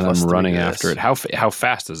 and Plus I'm 3 running to after this. it. How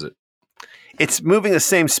fast is it? It's moving the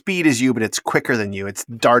same speed as you, but it's quicker than you. It's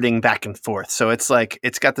darting back and forth. So it's like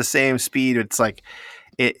it's got the same speed. It's like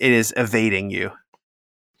it is evading you.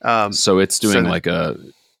 So it's doing so like a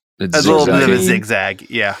little bit of a zigzagging. zigzag.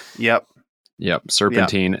 Yeah. Yep. Yep,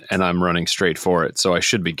 serpentine, and I'm running straight for it. So I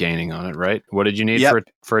should be gaining on it, right? What did you need Yep.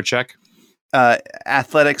 for a check?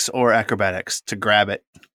 Athletics or acrobatics to grab it.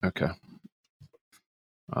 Okay.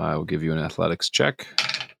 I will give you an athletics check.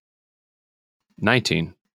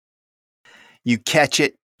 19. You catch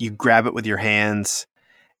it, you grab it with your hands,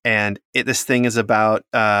 and this thing is about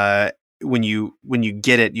when you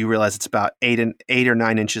get it, you realize it's about 8 or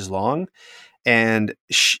 9 inches long, and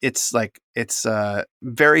it's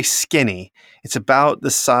very skinny. It's about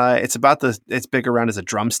the size. It's big around as a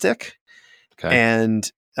drumstick, Okay. and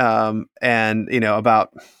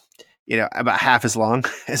about half as long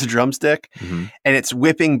as a drumstick. Mhm. And it's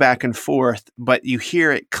whipping back and forth, but you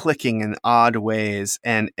hear it clicking in odd ways.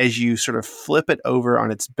 And as you sort of flip it over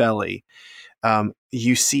on its belly,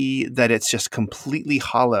 you see that it's just completely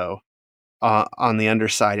hollow on the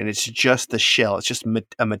underside, and it's just the shell. It's just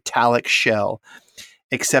a metallic shell,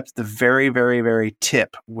 except the very, very, very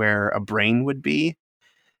tip where a brain would be,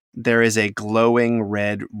 there is a glowing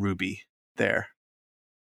red ruby there.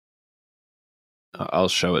 I'll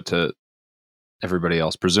show it to everybody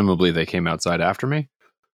else. Presumably they came outside after me.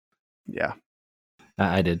 Yeah.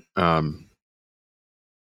 I did. Looks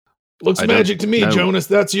I don't magic to me, know. Jonas.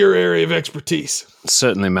 That's your area of expertise.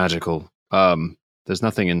 Certainly magical. There's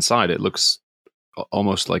nothing inside. It looks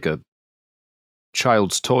almost like a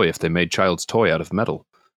child's toy if they made child's toy out of metal.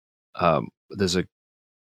 There's a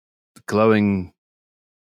glowing...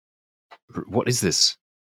 What is this?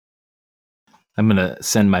 I'm going to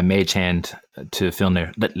send my mage hand to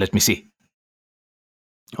Filnir. Let me see.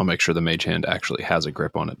 I'll make sure the mage hand actually has a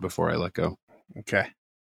grip on it before I let go. Okay.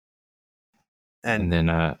 And then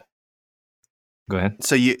go ahead.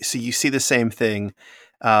 So you see the same thing.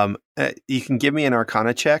 You can give me an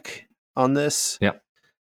Arcana check on this. Yep.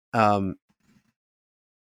 That's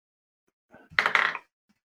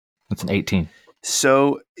an 18.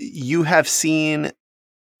 So you have seen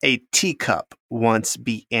a teacup once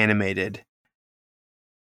be animated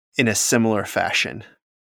in a similar fashion,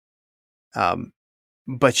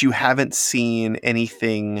 but you haven't seen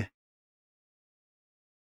anything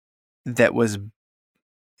that was.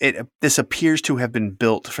 This appears to have been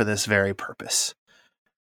built for this very purpose,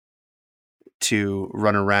 to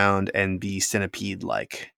run around and be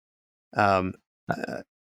centipede-like.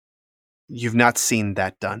 You've not seen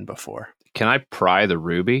that done before. Can I pry the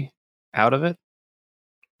ruby out of it?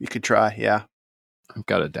 You could try, yeah. I've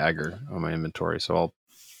got a dagger on my inventory, so I'll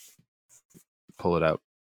pull it out.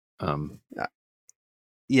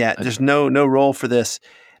 Yeah, there's no roll for this.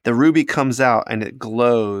 The ruby comes out and it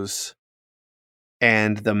glows,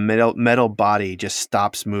 and the metal body just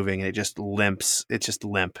stops moving and it just limps. It's just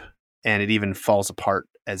limp, and it even falls apart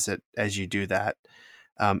as you do that.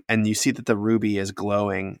 And you see that the ruby is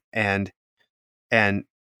glowing, and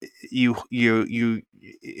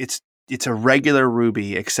it's a regular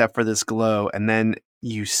ruby except for this glow, and then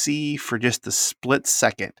you see for just the split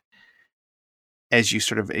second as you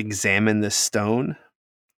sort of examine this stone,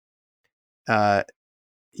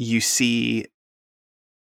 you see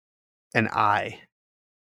an eye,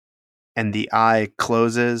 and the eye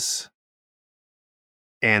closes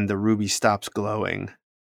and the ruby stops glowing,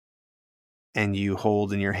 and you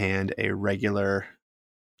hold in your hand a regular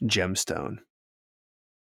gemstone.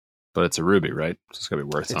 But it's a ruby, right? So it's going to be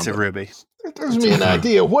worth It's a something. ruby. That gives me an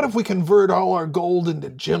idea. What if we convert all our gold into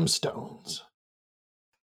gemstones?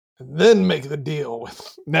 And then make the deal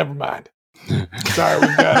with... Never mind. Sorry,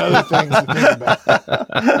 we've got other things to think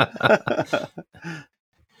about.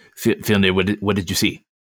 Filnir, what did you see?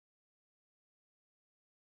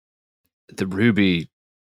 The ruby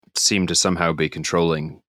seemed to somehow be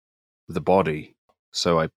controlling the body,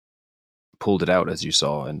 so I pulled it out, as you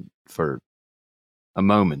saw, and For a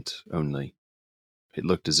moment only, it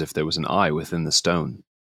looked as if there was an eye within the stone,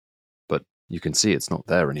 but you can see it's not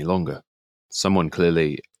there any longer. Someone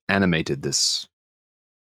clearly animated this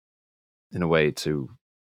in a way to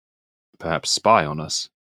perhaps spy on us.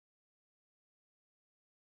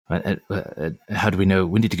 How do we know?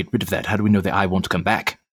 We need to get rid of that. How do we know the eye won't come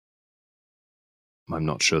back? I'm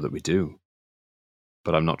not sure that we do,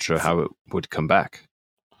 but I'm not sure how it would come back.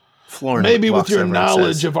 Florin Maybe with walks your over and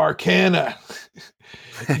knowledge says, of Arcana,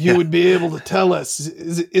 you would be able to tell us,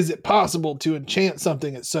 is it possible to enchant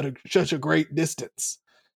something at such a great distance?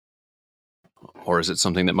 Or is it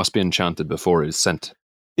something that must be enchanted before it is sent?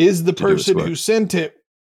 Is the to do its person work? who sent it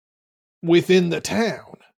within the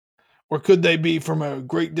town? Or could they be from a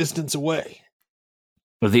great distance away?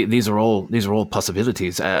 Well, these are all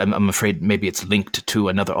possibilities. I'm afraid maybe it's linked to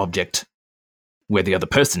another object where the other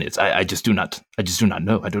person is. I just do not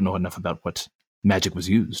know. I don't know enough about what magic was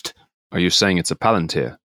used. Are you saying it's a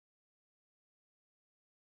palantir?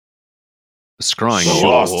 A scrying? The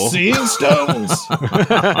lost seeing stones?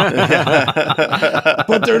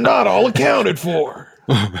 But they're not all accounted for.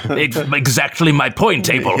 It's exactly my point,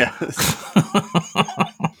 Abel.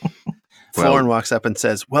 Florin walks up and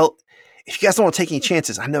says, well, if you guys don't want to take any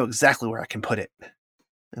chances, I know exactly where I can put it.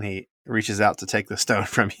 And he reaches out to take the stone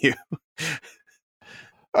from you.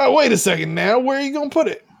 Wait a second now. Where are you going to put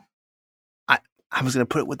it? I was going to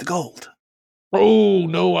put it with the gold. Oh,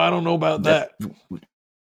 no, I don't know about that.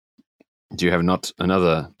 Do you have not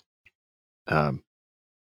another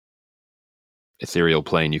ethereal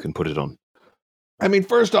plane you can put it on? I mean,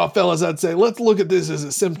 first off, fellas, I'd say let's look at this as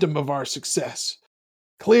a symptom of our success.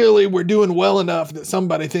 Clearly, we're doing well enough that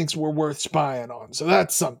somebody thinks we're worth spying on, so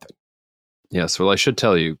that's something. Yes, well, I should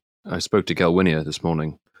tell you, I spoke to Galwinia this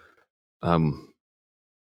morning.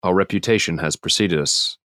 Our reputation has preceded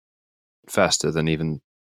us faster than even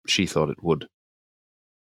she thought it would.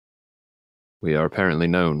 We are apparently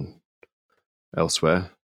known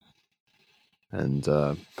elsewhere, and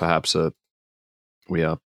perhaps we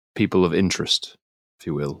are people of interest, if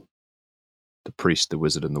you will. The priest, the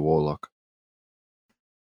wizard, and the warlock.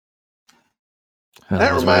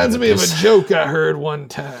 That reminds me of a joke I heard one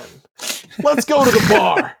time. Let's go to the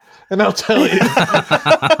bar, and I'll tell you.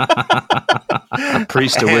 A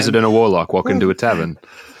priest, a wizard, and a warlock walk into a tavern.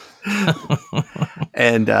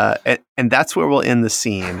 And that's where we'll end the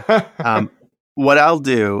scene. What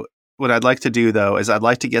I'd like to do though is I'd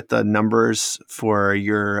like to get the numbers for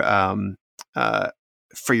your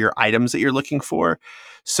items that you're looking for.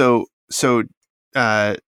 So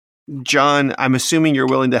John, I'm assuming you're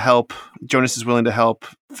willing to help. Jonas is willing to help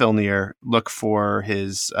Filnir look for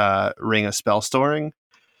his ring of spell storing.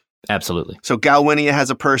 Absolutely. So Galwinia has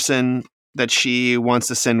a person that she wants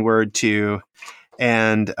to send word to,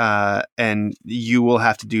 and you will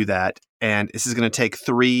have to do that. And this is going to take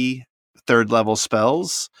 3 third-level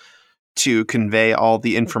spells to convey all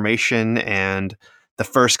the information. And the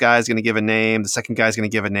first guy is going to give a name. The second guy is going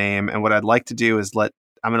to give a name. And what I'd like to do is I'm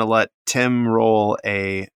going to let Tim roll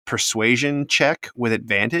a persuasion check with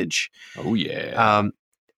advantage. Oh yeah.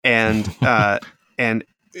 And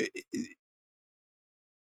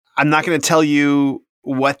I'm not going to tell you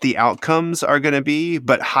what the outcomes are going to be,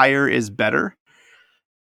 but higher is better.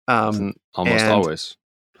 Almost always.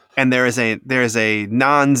 And there is a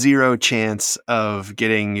non-zero chance of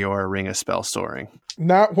getting your ring of spell storing.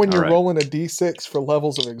 Not when you're All right. rolling a d6 for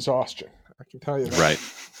levels of exhaustion. I can tell you that. Right.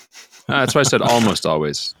 That's why I said almost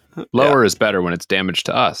always. Lower is better when it's damage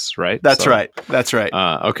to us, right? That's right. That's right.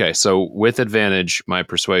 Okay, so with advantage, my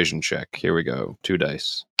persuasion check. Here we go. 2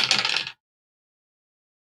 dice.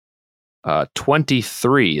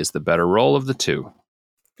 23 is the better roll of the 2.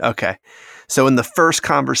 Okay. So in the first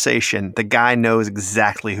conversation, the guy knows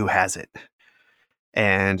exactly who has it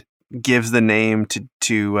and gives the name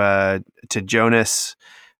to Jonas,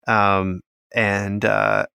 and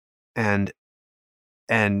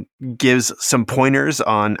gives some pointers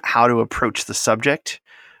on how to approach the subject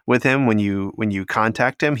with him when you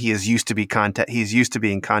contact him. He is used to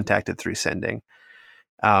being contacted through sending.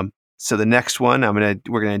 So the next one,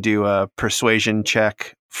 we're gonna do a persuasion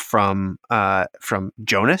check from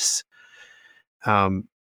Jonas,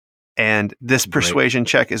 and this persuasion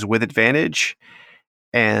check is with advantage,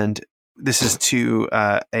 and this is to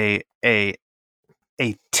a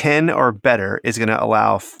 10 or better is going to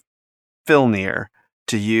allow Filnir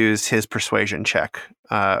to use his persuasion check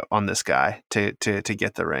on this guy to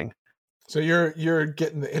get the ring. So you're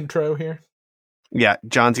getting the intro here? Yeah,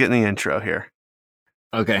 John's getting the intro here.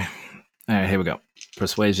 Okay. All right, here we go.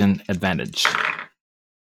 Persuasion advantage.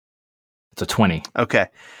 It's a 20. Okay.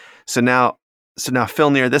 So now now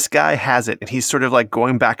Filnir, this guy has it, and he's sort of like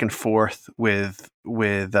going back and forth with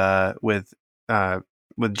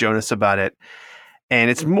Jonas about it, and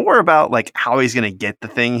it's more about like how he's going to get the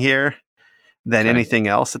thing here than anything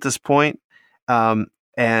else at this point. And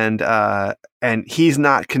he's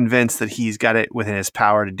not convinced that he's got it within his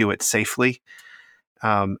power to do it safely.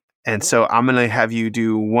 And so I'm going to have you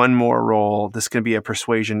do one more roll. This is going to be a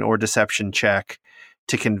persuasion or deception check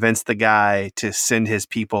to convince the guy to send his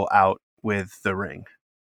people out with the ring.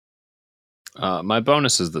 My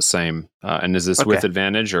bonus is the same. And is this with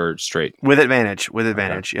advantage or straight? With advantage. With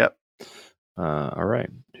advantage. Okay. Yep. All right.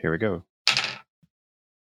 Here we go.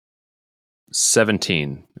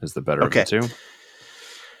 17 is the better of the two.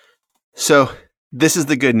 So this is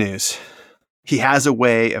the good news. He has a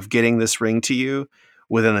way of getting this ring to you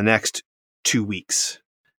within the next 2 weeks.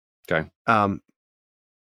 Okay.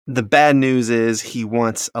 The bad news is he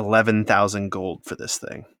wants 11,000 gold for this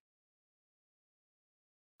thing.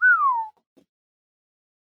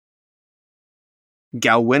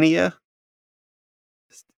 Galwinia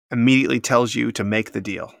immediately tells you to make the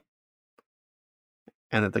deal,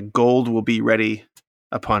 and that the gold will be ready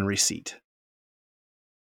upon receipt.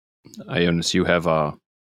 Ionis, you have a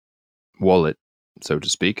wallet, so to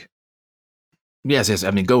speak. Yes.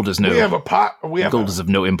 I mean, gold is no. We have a pot. Gold is of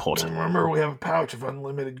no import. Remember, we have a pouch of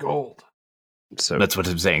unlimited gold. So that's what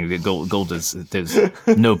I'm saying. The gold is there's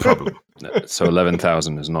no problem. So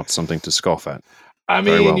 11,000 is not something to scoff at. I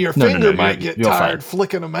mean, your finger might get tired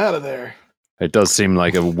flicking them out of there. It does seem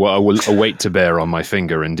like a weight to bear on my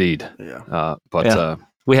finger, indeed. Yeah. But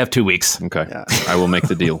we have 2 weeks. Okay. Yeah. I will make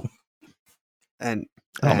the deal. And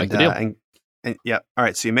I'll make the deal. And yeah. All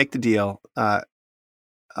right. So you make the deal.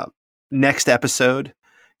 Next episode,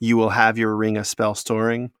 you will have your ring of spell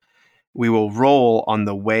storing. We will roll on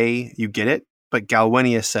the way you get it, but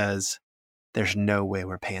Galwinia says, "There's no way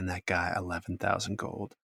we're paying that guy 11,000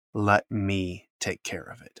 gold. Let me take care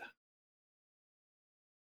of it.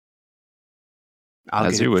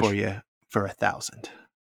 I'll get it for you for 1,000."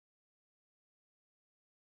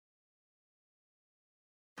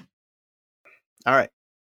 All right.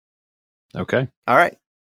 Okay. All right.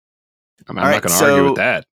 I'm not going to argue with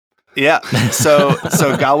that. Yeah. So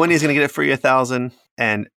Galwinia's going to get it for you 1,000,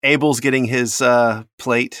 and Abel's getting his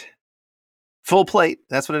plate, full plate.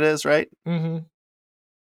 That's what it is, right? Mm-hmm.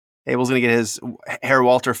 Abel's going to get his Herr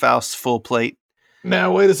Walter Faust full plate.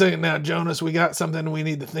 Now, wait a second. Now, Jonas, we got something we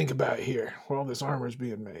need to think about here while this armor is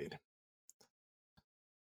being made.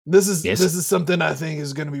 This is something I think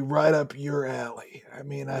is going to be right up your alley. I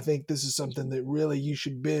mean, I think this is something that really you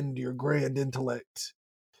should bend your grand intellect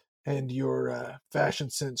and your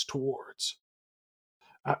fashion sense towards.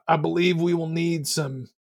 I believe we will need some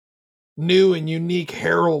new and unique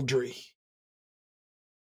heraldry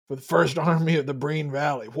for the first army of the Breen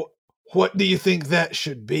Valley. What do you think that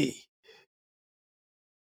should be?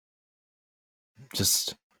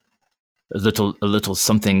 Just a little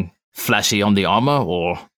something flashy on the armor,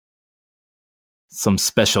 or some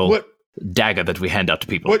special dagger that we hand out to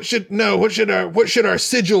people. What should our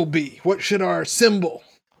sigil be? What should our symbol?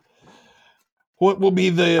 What will be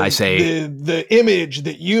the image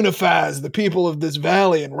that unifies the people of this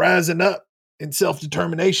valley and rising up in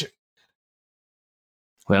self-determination?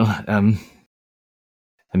 Well, I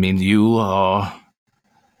mean, you are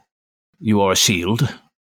a shield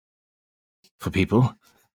for people,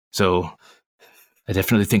 so I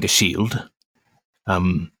definitely think a shield.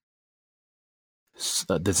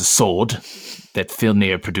 There's a sword that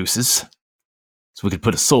Filnir produces, so we could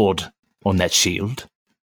put a sword on that shield,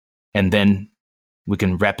 and then we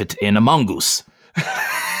can wrap it in a mongoose.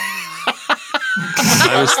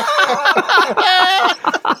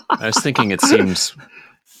 I was thinking it seems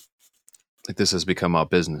like this has become our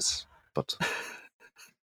business, but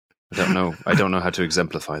I don't know how to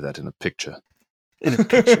exemplify that in a picture.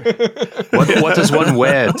 What does one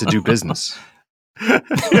wear to do business? I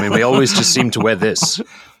mean, we always just seem to wear this.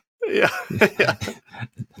 Yeah.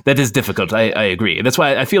 That is difficult. I agree. That's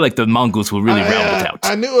why I feel like the mongoose will really round it out.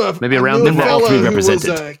 I knew maybe around them all three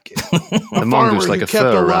represented. The mongoose like a fur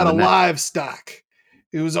kept a lot of livestock.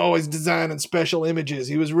 He was always designing special images.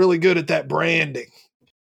 He was really good at that branding.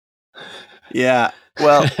 Yeah.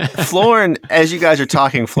 Well, Florin, as you guys are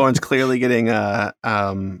talking, Florin's clearly getting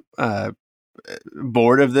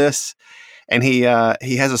bored of this. And he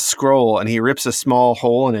has a scroll, and he rips a small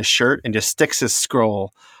hole in his shirt and just sticks his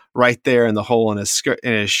scroll right there in the hole in his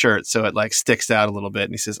shirt, so it like sticks out a little bit.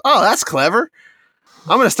 And he says, "Oh, that's clever.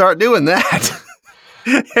 I'm going to start doing that."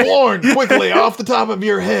 Florin, quickly, off the top of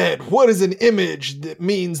your head, what is an image that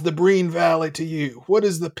means the Breen Valley to you? What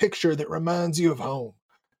is the picture that reminds you of home?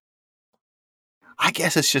 I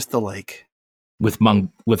guess it's just the lake. with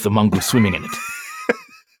the mongoose swimming in it.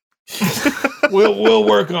 We'll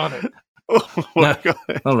work on it.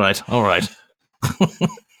 All right.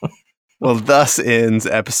 Well, thus ends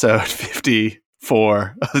episode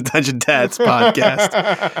 54 of the Dungeon Dads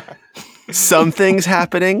podcast. Some things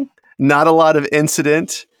happening, not a lot of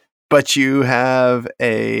incident, but you have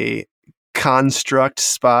a construct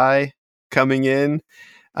spy coming in,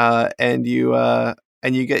 and you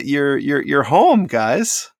get your home,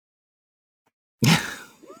 guys.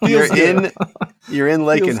 You're in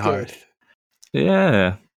Lakenhearth.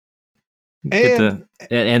 Yeah.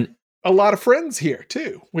 And a lot of friends here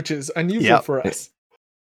too, which is unusual for us.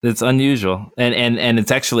 It's unusual, and it's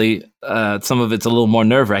actually some of it's a little more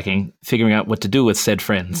nerve-wracking figuring out what to do with said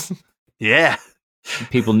friends. Yeah,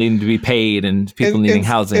 people needing to be paid and people needing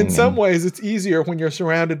housing. In some ways, it's easier when you're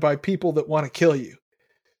surrounded by people that want to kill you.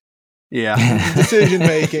 Yeah, decision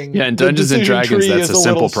making. Yeah, in Dungeons and Dragons, that's a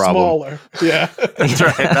simple problem. Smaller. Yeah,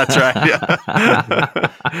 that's right. Yeah.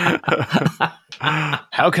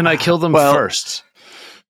 How can I kill them first?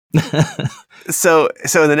 So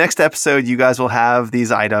in the next episode, you guys will have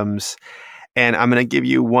these items, and I'm going to give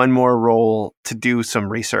you one more roll to do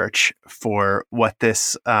some research for what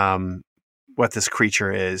this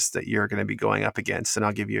creature is that you're going to be going up against, and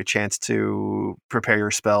I'll give you a chance to prepare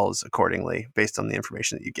your spells accordingly based on the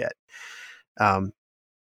information that you get.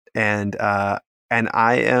 And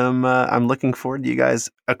I'm looking forward to you guys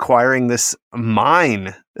acquiring this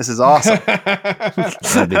mine. This is awesome.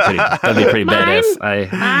 That'd be pretty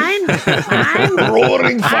badass. Mine.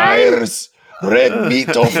 Roaring fires, red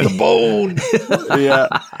meat off the bone. Yeah,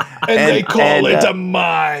 and they call it a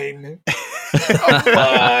mine. A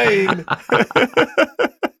mine.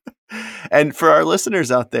 And for our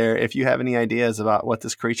listeners out there, if you have any ideas about what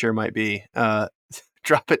this creature might be,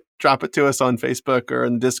 drop it to us on Facebook or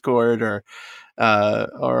in Discord or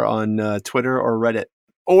on Twitter or Reddit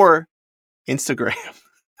or Instagram.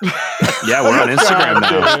 Yeah, we're on Instagram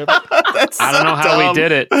now. I don't know how we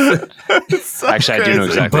did it. So actually, crazy. I do know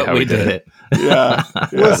exactly how we did it. Yeah.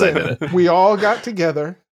 Listen, we all got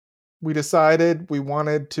together. We decided we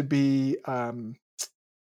wanted to be,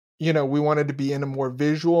 we wanted to be in a more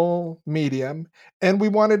visual medium, and we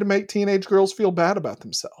wanted to make teenage girls feel bad about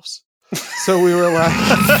themselves. So we were like,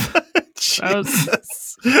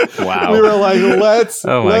 Jesus. Wow. We were like, let's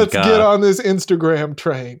God. get on this Instagram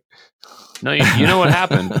train. No, you know what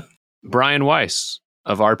happened? Brian Weiss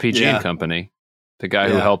of RPG and Company, the guy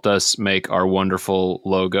who helped us make our wonderful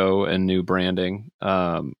logo and new branding,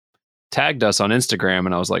 tagged us on Instagram,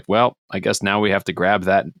 and I was like, well, I guess now we have to grab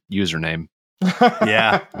that username.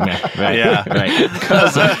 Yeah. Right.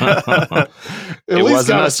 Because At least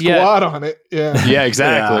got a squad on it. Yeah,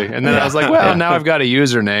 exactly. And then I was like, well, now I've got a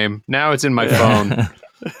username. Now it's in my phone.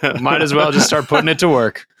 Might as well just start putting it to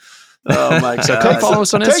work. Oh my God. So come follow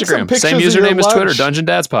us on Instagram. Same username as Twitter, Dungeon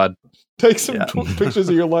Dads Pod. Take some pictures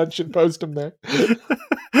of your lunch and post them there.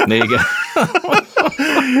 There you go.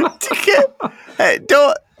 Hey,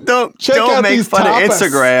 don't make fun of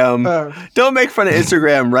Instagram. Don't make fun of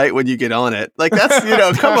Instagram right when you get on it. Like that's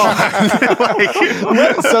come on.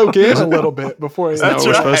 Let it soak in a little bit before. Is that what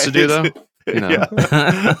we're supposed to do though? Yeah.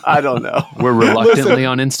 I don't know. We're reluctantly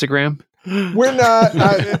on Instagram. We're not.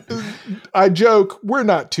 I joke. We're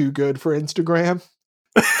not too good for Instagram.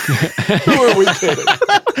 Who are we kidding?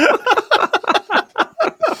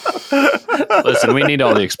 Listen, we need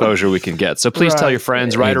all the exposure we can get. So please tell your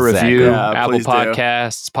friends, write a review, Apple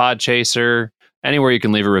Podcasts, Podchaser, anywhere you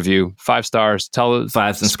can leave a review. 5 stars. Tell us,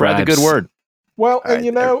 spread the good word. Well, and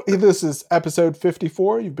this is episode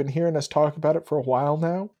 54. You've been hearing us talk about it for a while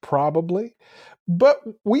now, probably. But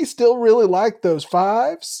we still really like those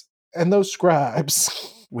 5s and those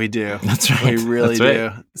scribes. We do. That's right. We really do.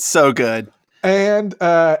 Right. So good. And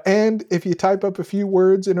if you type up a few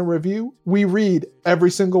words in a review, we read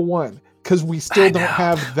every single one because we still don't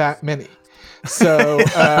have that many. So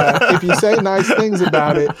if you say nice things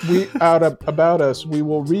about it, about us, we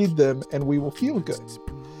will read them and we will feel good.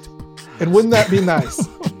 And wouldn't that be nice?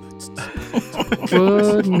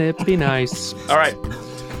 Wouldn't it be nice? All right.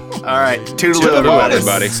 Toodaloo,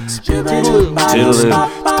 everybody. Toodaloo. Toodaloo.